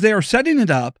 because they are setting it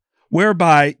up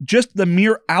whereby just the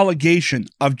mere allegation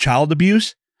of child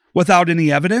abuse without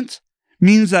any evidence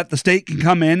means that the state can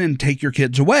come in and take your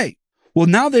kids away. Well,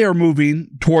 now they are moving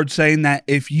towards saying that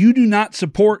if you do not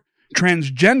support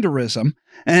transgenderism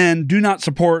and do not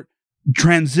support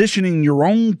transitioning your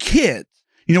own kids,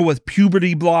 with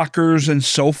puberty blockers and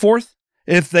so forth,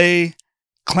 if they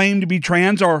claim to be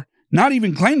trans or not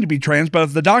even claim to be trans, but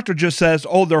if the doctor just says,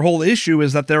 oh, their whole issue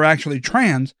is that they're actually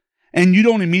trans, and you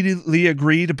don't immediately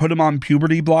agree to put them on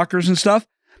puberty blockers and stuff,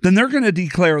 then they're going to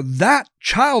declare that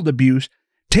child abuse,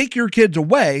 take your kids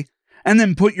away, and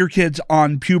then put your kids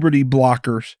on puberty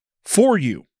blockers for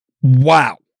you.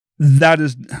 Wow. That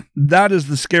is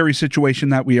the scary situation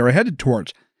that we are headed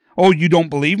towards. Oh, you don't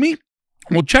believe me?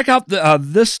 Well, check out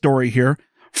this story here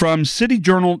from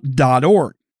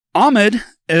cityjournal.org. Ahmed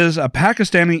is a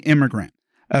Pakistani immigrant,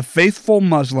 a faithful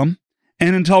Muslim,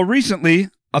 and until recently,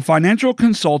 a financial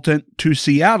consultant to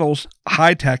Seattle's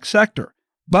high-tech sector.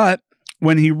 But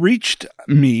when he reached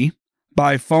me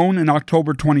by phone in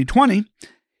October 2020,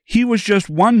 he was just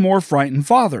one more frightened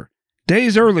father.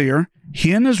 Days earlier,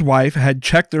 he and his wife had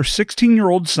checked their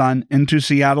 16-year-old son into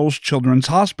Seattle's Children's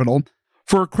Hospital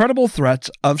for credible threats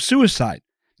of suicide.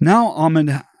 Now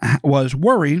Ahmed was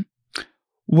worried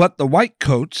what the white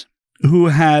coats, who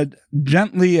had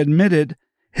gently admitted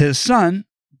his son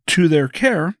to their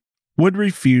care, would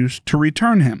refuse to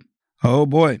return him. Oh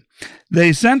boy.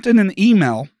 They sent in an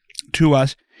email to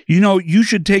us, you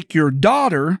should take your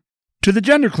daughter to the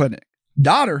gender clinic.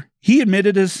 Daughter? He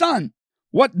admitted his son.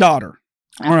 What daughter?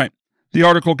 All right. The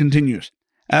article continues.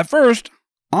 At first,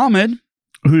 Ahmed,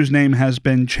 whose name has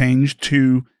been changed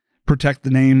to protect the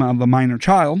name of a minor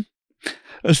child,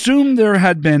 assumed there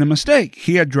had been a mistake.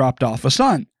 He had dropped off a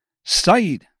son,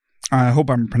 Saeed, I hope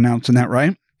I'm pronouncing that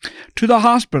right, to the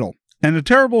hospital. In a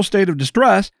terrible state of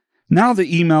distress, now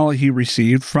the email he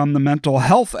received from the mental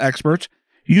health experts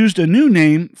used a new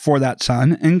name for that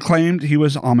son and claimed he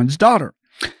was Ahmed's daughter.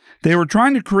 They were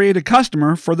trying to create a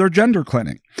customer for their gender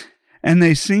clinic, and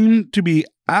they seemed to be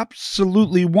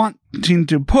absolutely wanting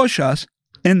to push us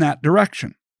in that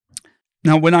direction.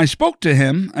 Now, when I spoke to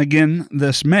him again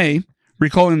this May,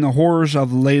 recalling the horrors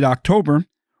of late October,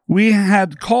 we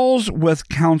had calls with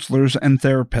counselors and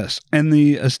therapists in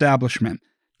the establishment,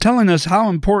 telling us how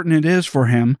important it is for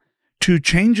him to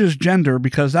change his gender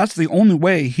because that's the only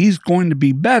way he's going to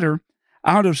be better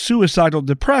out of suicidal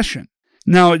depression.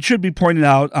 Now, it should be pointed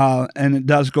out, and it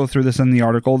does go through this in the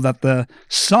article, that the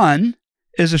son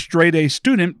is a straight A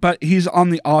student, but he's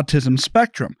on the autism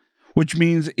spectrum, which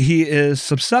means he is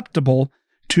susceptible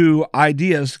to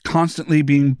ideas constantly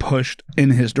being pushed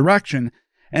in his direction.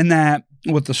 And that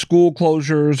with the school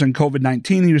closures and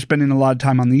COVID-19, he was spending a lot of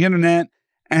time on the internet,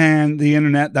 and the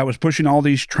internet that was pushing all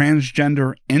these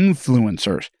transgender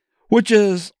influencers, which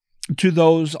is, to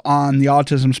those on the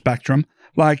autism spectrum,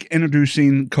 like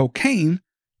introducing cocaine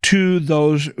to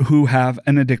those who have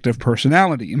an addictive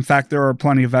personality. In fact, there are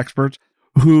plenty of experts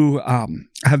who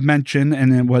have mentioned,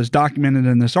 and it was documented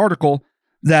in this article,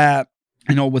 that,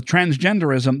 with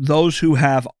transgenderism, those who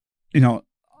have,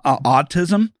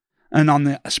 autism and on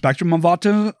the spectrum of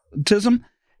autism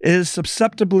is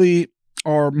susceptibly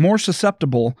or more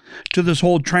susceptible to this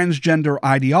whole transgender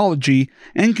ideology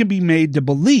and can be made to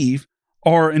believe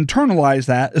or internalize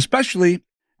that, especially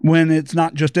when it's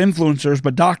not just influencers,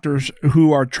 but doctors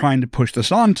who are trying to push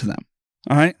this on to them.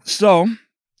 All right. So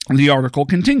the article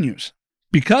continues.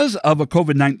 Because of a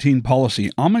COVID-19 policy,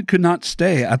 Ahmed could not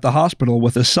stay at the hospital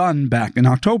with his son back in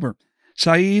October.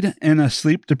 Saeed, in a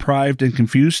sleep-deprived and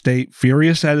confused state,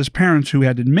 furious at his parents who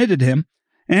had admitted him,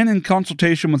 and in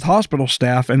consultation with hospital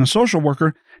staff and a social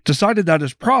worker, decided that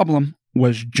his problem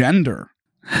was gender.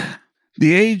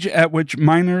 The age at which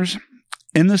minors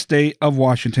in the state of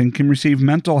Washington can receive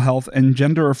mental health and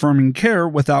gender-affirming care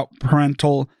without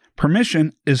parental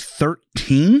permission is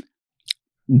 13?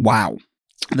 Wow,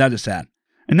 that is sad.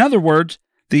 In other words,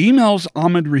 the emails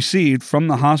Ahmed received from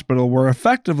the hospital were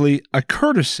effectively a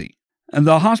courtesy, and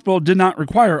the hospital did not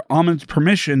require Ahmed's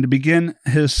permission to begin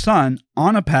his son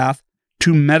on a path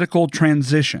to medical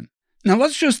transition. Now,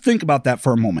 let's just think about that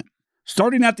for a moment.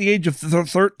 Starting at the age of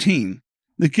 13,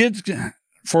 the kids,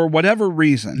 for whatever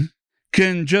reason,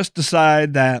 can just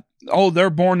decide that, they're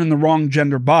born in the wrong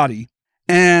gender body,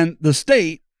 and the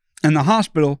state and the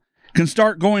hospital can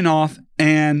start going off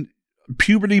and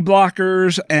puberty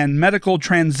blockers and medical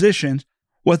transitions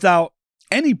without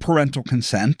any parental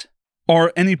consent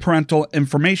or any parental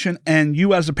information, and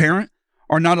you as a parent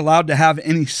are not allowed to have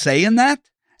any say in that,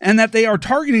 and that they are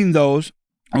targeting those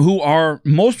who are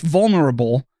most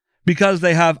vulnerable because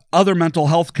they have other mental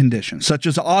health conditions, such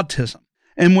as autism,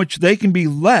 in which they can be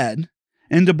led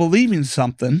into believing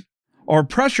something or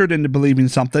pressured into believing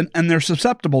something, and they're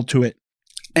susceptible to it.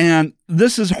 And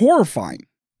this is horrifying,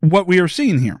 what we are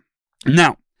seeing here.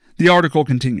 Now, the article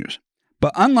continues.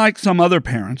 But unlike some other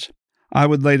parents I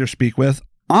would later speak with,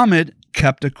 Ahmed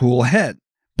kept a cool head.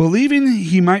 Believing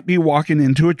he might be walking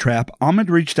into a trap, Ahmed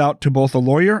reached out to both a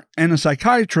lawyer and a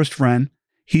psychiatrist friend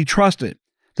he trusted.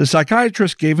 The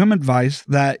psychiatrist gave him advice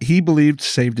that he believed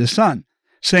saved his son,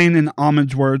 saying in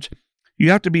Ahmed's words,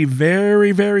 "You have to be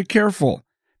very, very careful,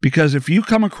 because if you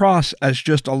come across as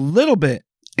just a little bit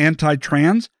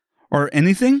anti-trans or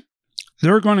anything,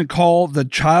 they're going to call the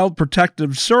Child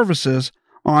Protective Services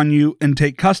on you and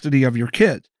take custody of your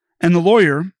kid." And the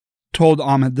lawyer told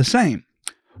Ahmed the same.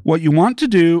 What you want to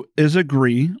do is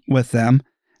agree with them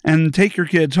and take your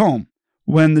kids home.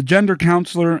 When the gender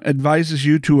counselor advises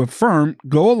you to affirm,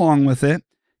 go along with it.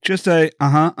 Just say,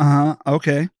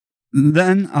 okay.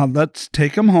 Then let's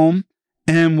take them home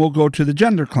and we'll go to the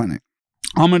gender clinic.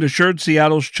 Ahmed assured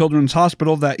Seattle's Children's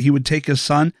Hospital that he would take his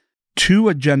son to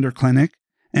a gender clinic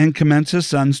and commence his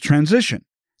son's transition.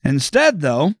 Instead,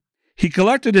 though, he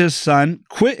collected his son,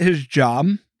 quit his job,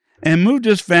 and moved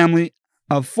his family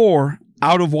of 4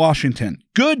 out of Washington.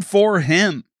 Good for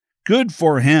him. Good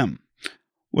for him.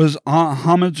 Was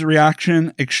Ahmed's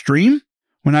reaction extreme?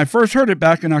 When I first heard it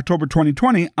back in October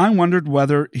 2020, I wondered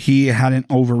whether he hadn't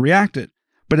overreacted.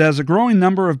 But as a growing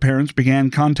number of parents began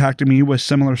contacting me with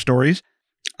similar stories,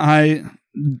 I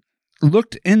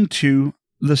looked into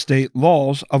the state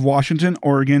laws of Washington,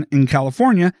 Oregon, and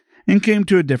California and came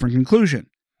to a different conclusion.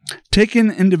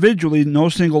 Taken individually, no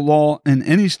single law in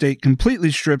any state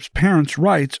completely strips parents'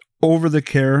 rights over the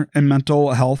care and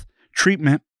mental health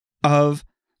treatment of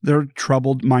their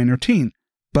troubled minor teen.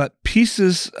 But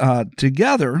pieces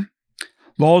together,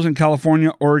 laws in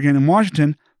California, Oregon, and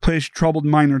Washington place troubled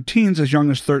minor teens as young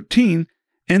as 13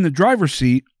 in the driver's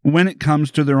seat when it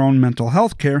comes to their own mental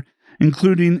health care,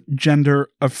 including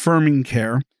gender-affirming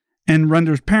care, and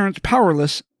renders parents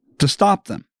powerless to stop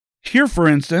them. Here, for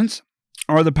instance,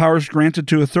 are the powers granted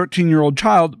to a 13-year-old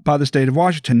child by the state of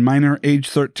Washington. Minor age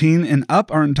 13 and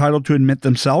up are entitled to admit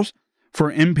themselves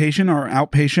for inpatient or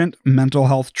outpatient mental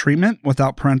health treatment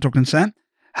without parental consent.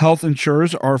 Health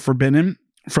insurers are forbidden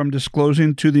from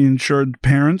disclosing to the insured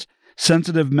parents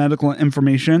sensitive medical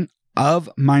information of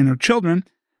minor children,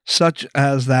 such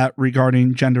as that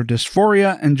regarding gender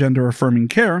dysphoria and gender-affirming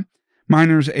care.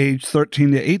 Minors aged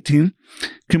 13 to 18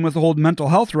 can withhold mental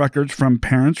health records from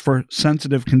parents for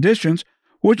sensitive conditions,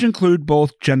 which include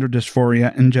both gender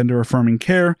dysphoria and gender-affirming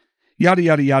care, yada,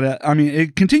 yada, yada. I mean,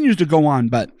 it continues to go on,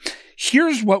 but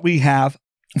here's what we have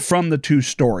from the two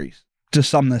stories to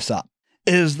sum this up,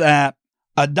 is that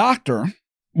a doctor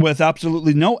with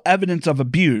absolutely no evidence of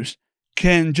abuse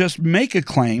can just make a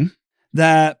claim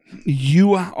that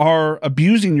you are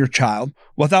abusing your child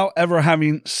without ever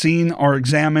having seen or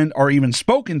examined or even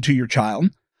spoken to your child,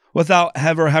 without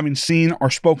ever having seen or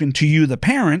spoken to you, the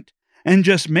parent, and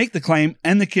just make the claim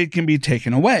and the kid can be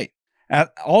taken away.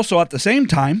 Also, at the same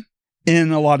time,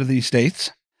 in a lot of these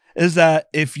states, is that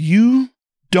if you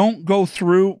don't go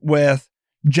through with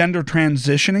gender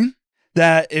transitioning,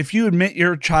 that if you admit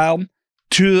your child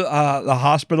to the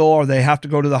hospital, or they have to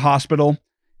go to the hospital,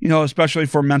 especially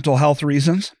for mental health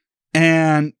reasons,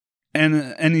 and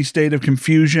any state of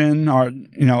confusion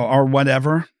or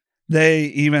whatever, they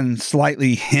even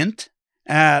slightly hint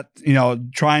at,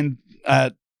 trying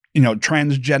at,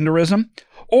 transgenderism,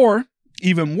 or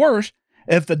even worse,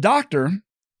 if the doctor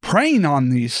preying on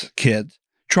these kids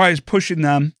tries pushing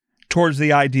them towards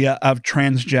the idea of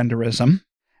transgenderism,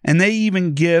 and they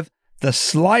even give the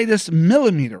slightest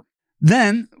millimeter,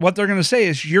 then what they're going to say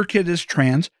is your kid is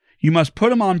trans. You must put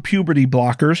them on puberty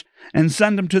blockers and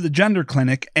send them to the gender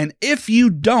clinic. And if you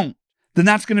don't, then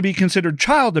that's going to be considered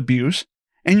child abuse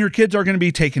and your kids are going to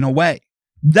be taken away.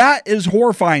 That is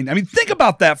horrifying. I mean, think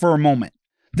about that for a moment.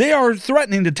 They are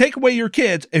threatening to take away your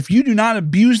kids if you do not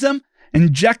abuse them,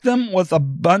 inject them with a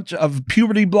bunch of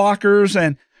puberty blockers,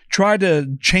 and try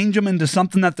to change them into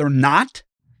something that they're not.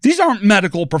 These aren't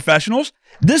medical professionals.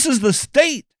 This is the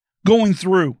state going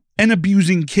through and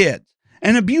abusing kids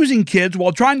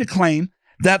while trying to claim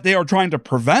that they are trying to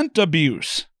prevent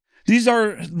abuse. These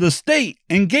are the state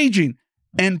engaging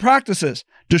in practices,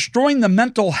 destroying the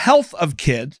mental health of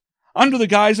kids under the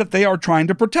guise that they are trying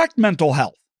to protect mental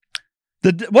health.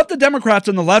 What the Democrats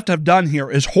and the left have done here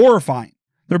is horrifying.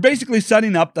 They're basically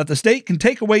setting up that the state can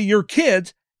take away your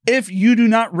kids if you do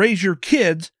not raise your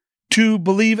kids to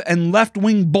believe in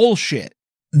left-wing bullshit.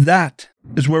 That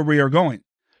is where we are going.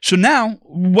 So now,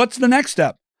 what's the next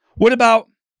step? What about,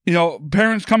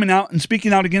 parents coming out and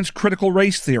speaking out against critical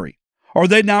race theory? Are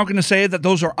they now going to say that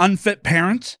those are unfit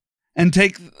parents and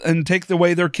take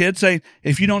away their kids, saying,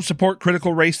 if you don't support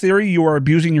critical race theory, you are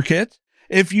abusing your kids?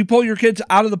 If you pull your kids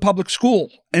out of the public school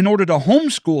in order to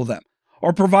homeschool them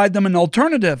or provide them an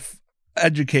alternative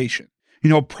education,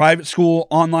 private school,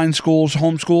 online schools,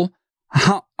 homeschool,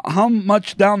 how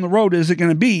much down the road is it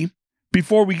going to be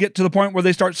before we get to the point where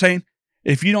they start saying,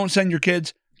 if you don't send your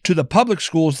kids to the public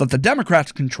schools that the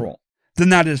Democrats control, then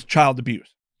that is child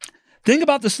abuse? Think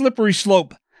about the slippery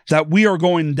slope that we are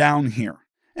going down here.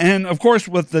 And of course,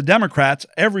 with the Democrats,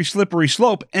 every slippery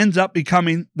slope ends up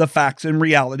becoming the facts and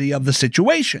reality of the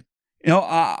situation. It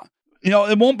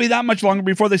won't be that much longer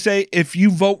before they say, if you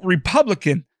vote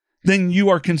Republican, then you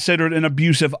are considered an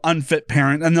abusive, unfit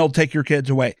parent, and they'll take your kids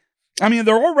away. I mean,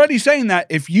 they're already saying that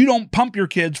if you don't pump your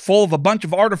kids full of a bunch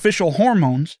of artificial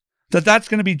hormones, that's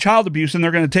going to be child abuse and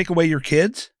they're going to take away your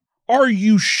kids. Are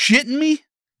you shitting me?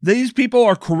 These people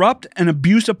are corrupt and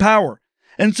abuse of power.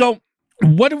 And so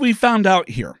what have we found out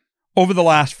here over the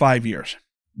last 5 years?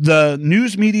 The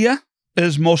news media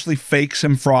is mostly fakes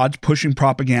and frauds pushing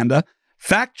propaganda.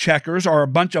 Fact checkers are a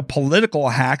bunch of political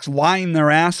hacks lying their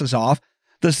asses off.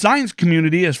 The science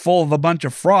community is full of a bunch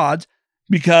of frauds,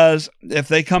 because if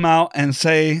they come out and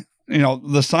say,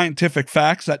 the scientific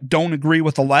facts that don't agree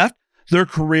with the left, their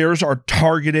careers are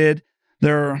targeted,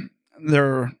 their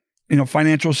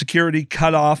financial security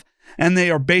cut off, and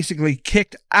they are basically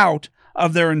kicked out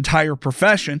of their entire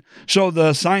profession. So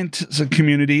the science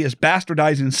community is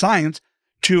bastardizing science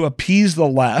to appease the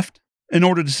left in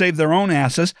order to save their own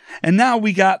asses. And now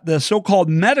we got the so-called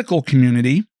medical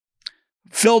community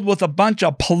filled with a bunch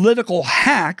of political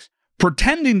hacks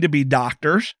pretending to be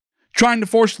doctors, trying to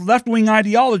force left-wing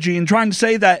ideology and trying to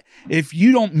say that if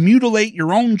you don't mutilate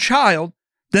your own child,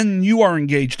 then you are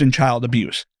engaged in child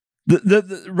abuse.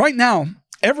 Right now,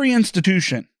 every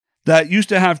institution that used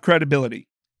to have credibility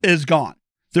is gone.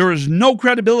 There is no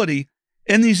credibility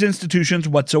in these institutions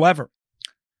whatsoever.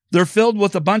 They're filled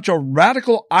with a bunch of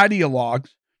radical ideologues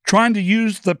trying to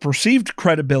use the perceived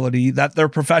credibility that their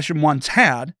profession once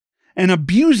had and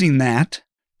abusing that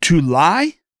to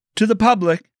lie to the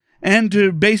public and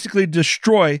to basically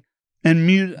destroy and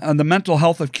the mental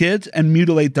health of kids and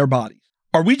mutilate their bodies.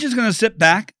 Are we just going to sit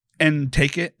back and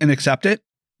take it and accept it?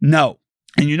 No.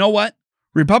 And you know what?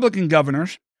 Republican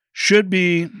governors should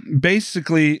be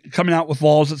basically coming out with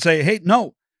laws that say, hey,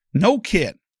 no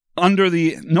kid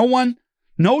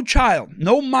no child,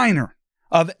 no minor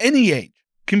of any age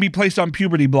can be placed on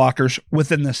puberty blockers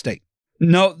within the state.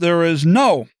 No, there is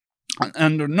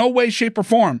under no way, shape, or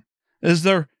form is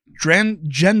there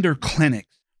gender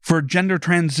clinics for gender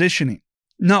transitioning.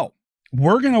 No,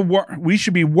 we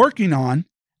should be working on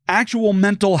actual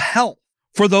mental health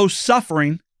for those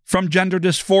suffering from gender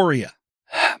dysphoria.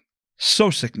 So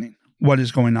sickening what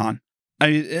is going on.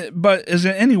 But is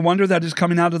it any wonder that is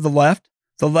coming out of the left?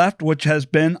 The left, which has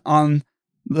been on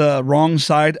the wrong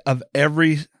side of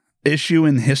every issue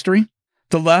in history.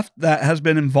 The left that has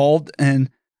been involved in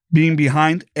being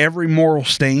behind every moral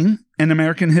stain in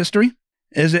American history.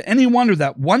 Is it any wonder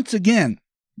that once again,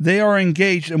 they are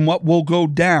engaged in what will go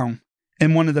down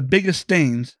in one of the biggest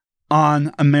stains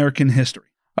on American history?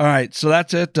 All right, so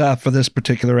that's it for this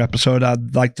particular episode.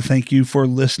 I'd like to thank you for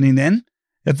listening in.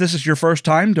 If this is your first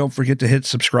time, don't forget to hit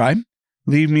subscribe.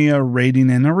 Leave me a rating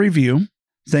and a review.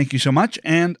 Thank you so much,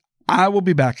 and I will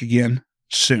be back again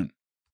soon.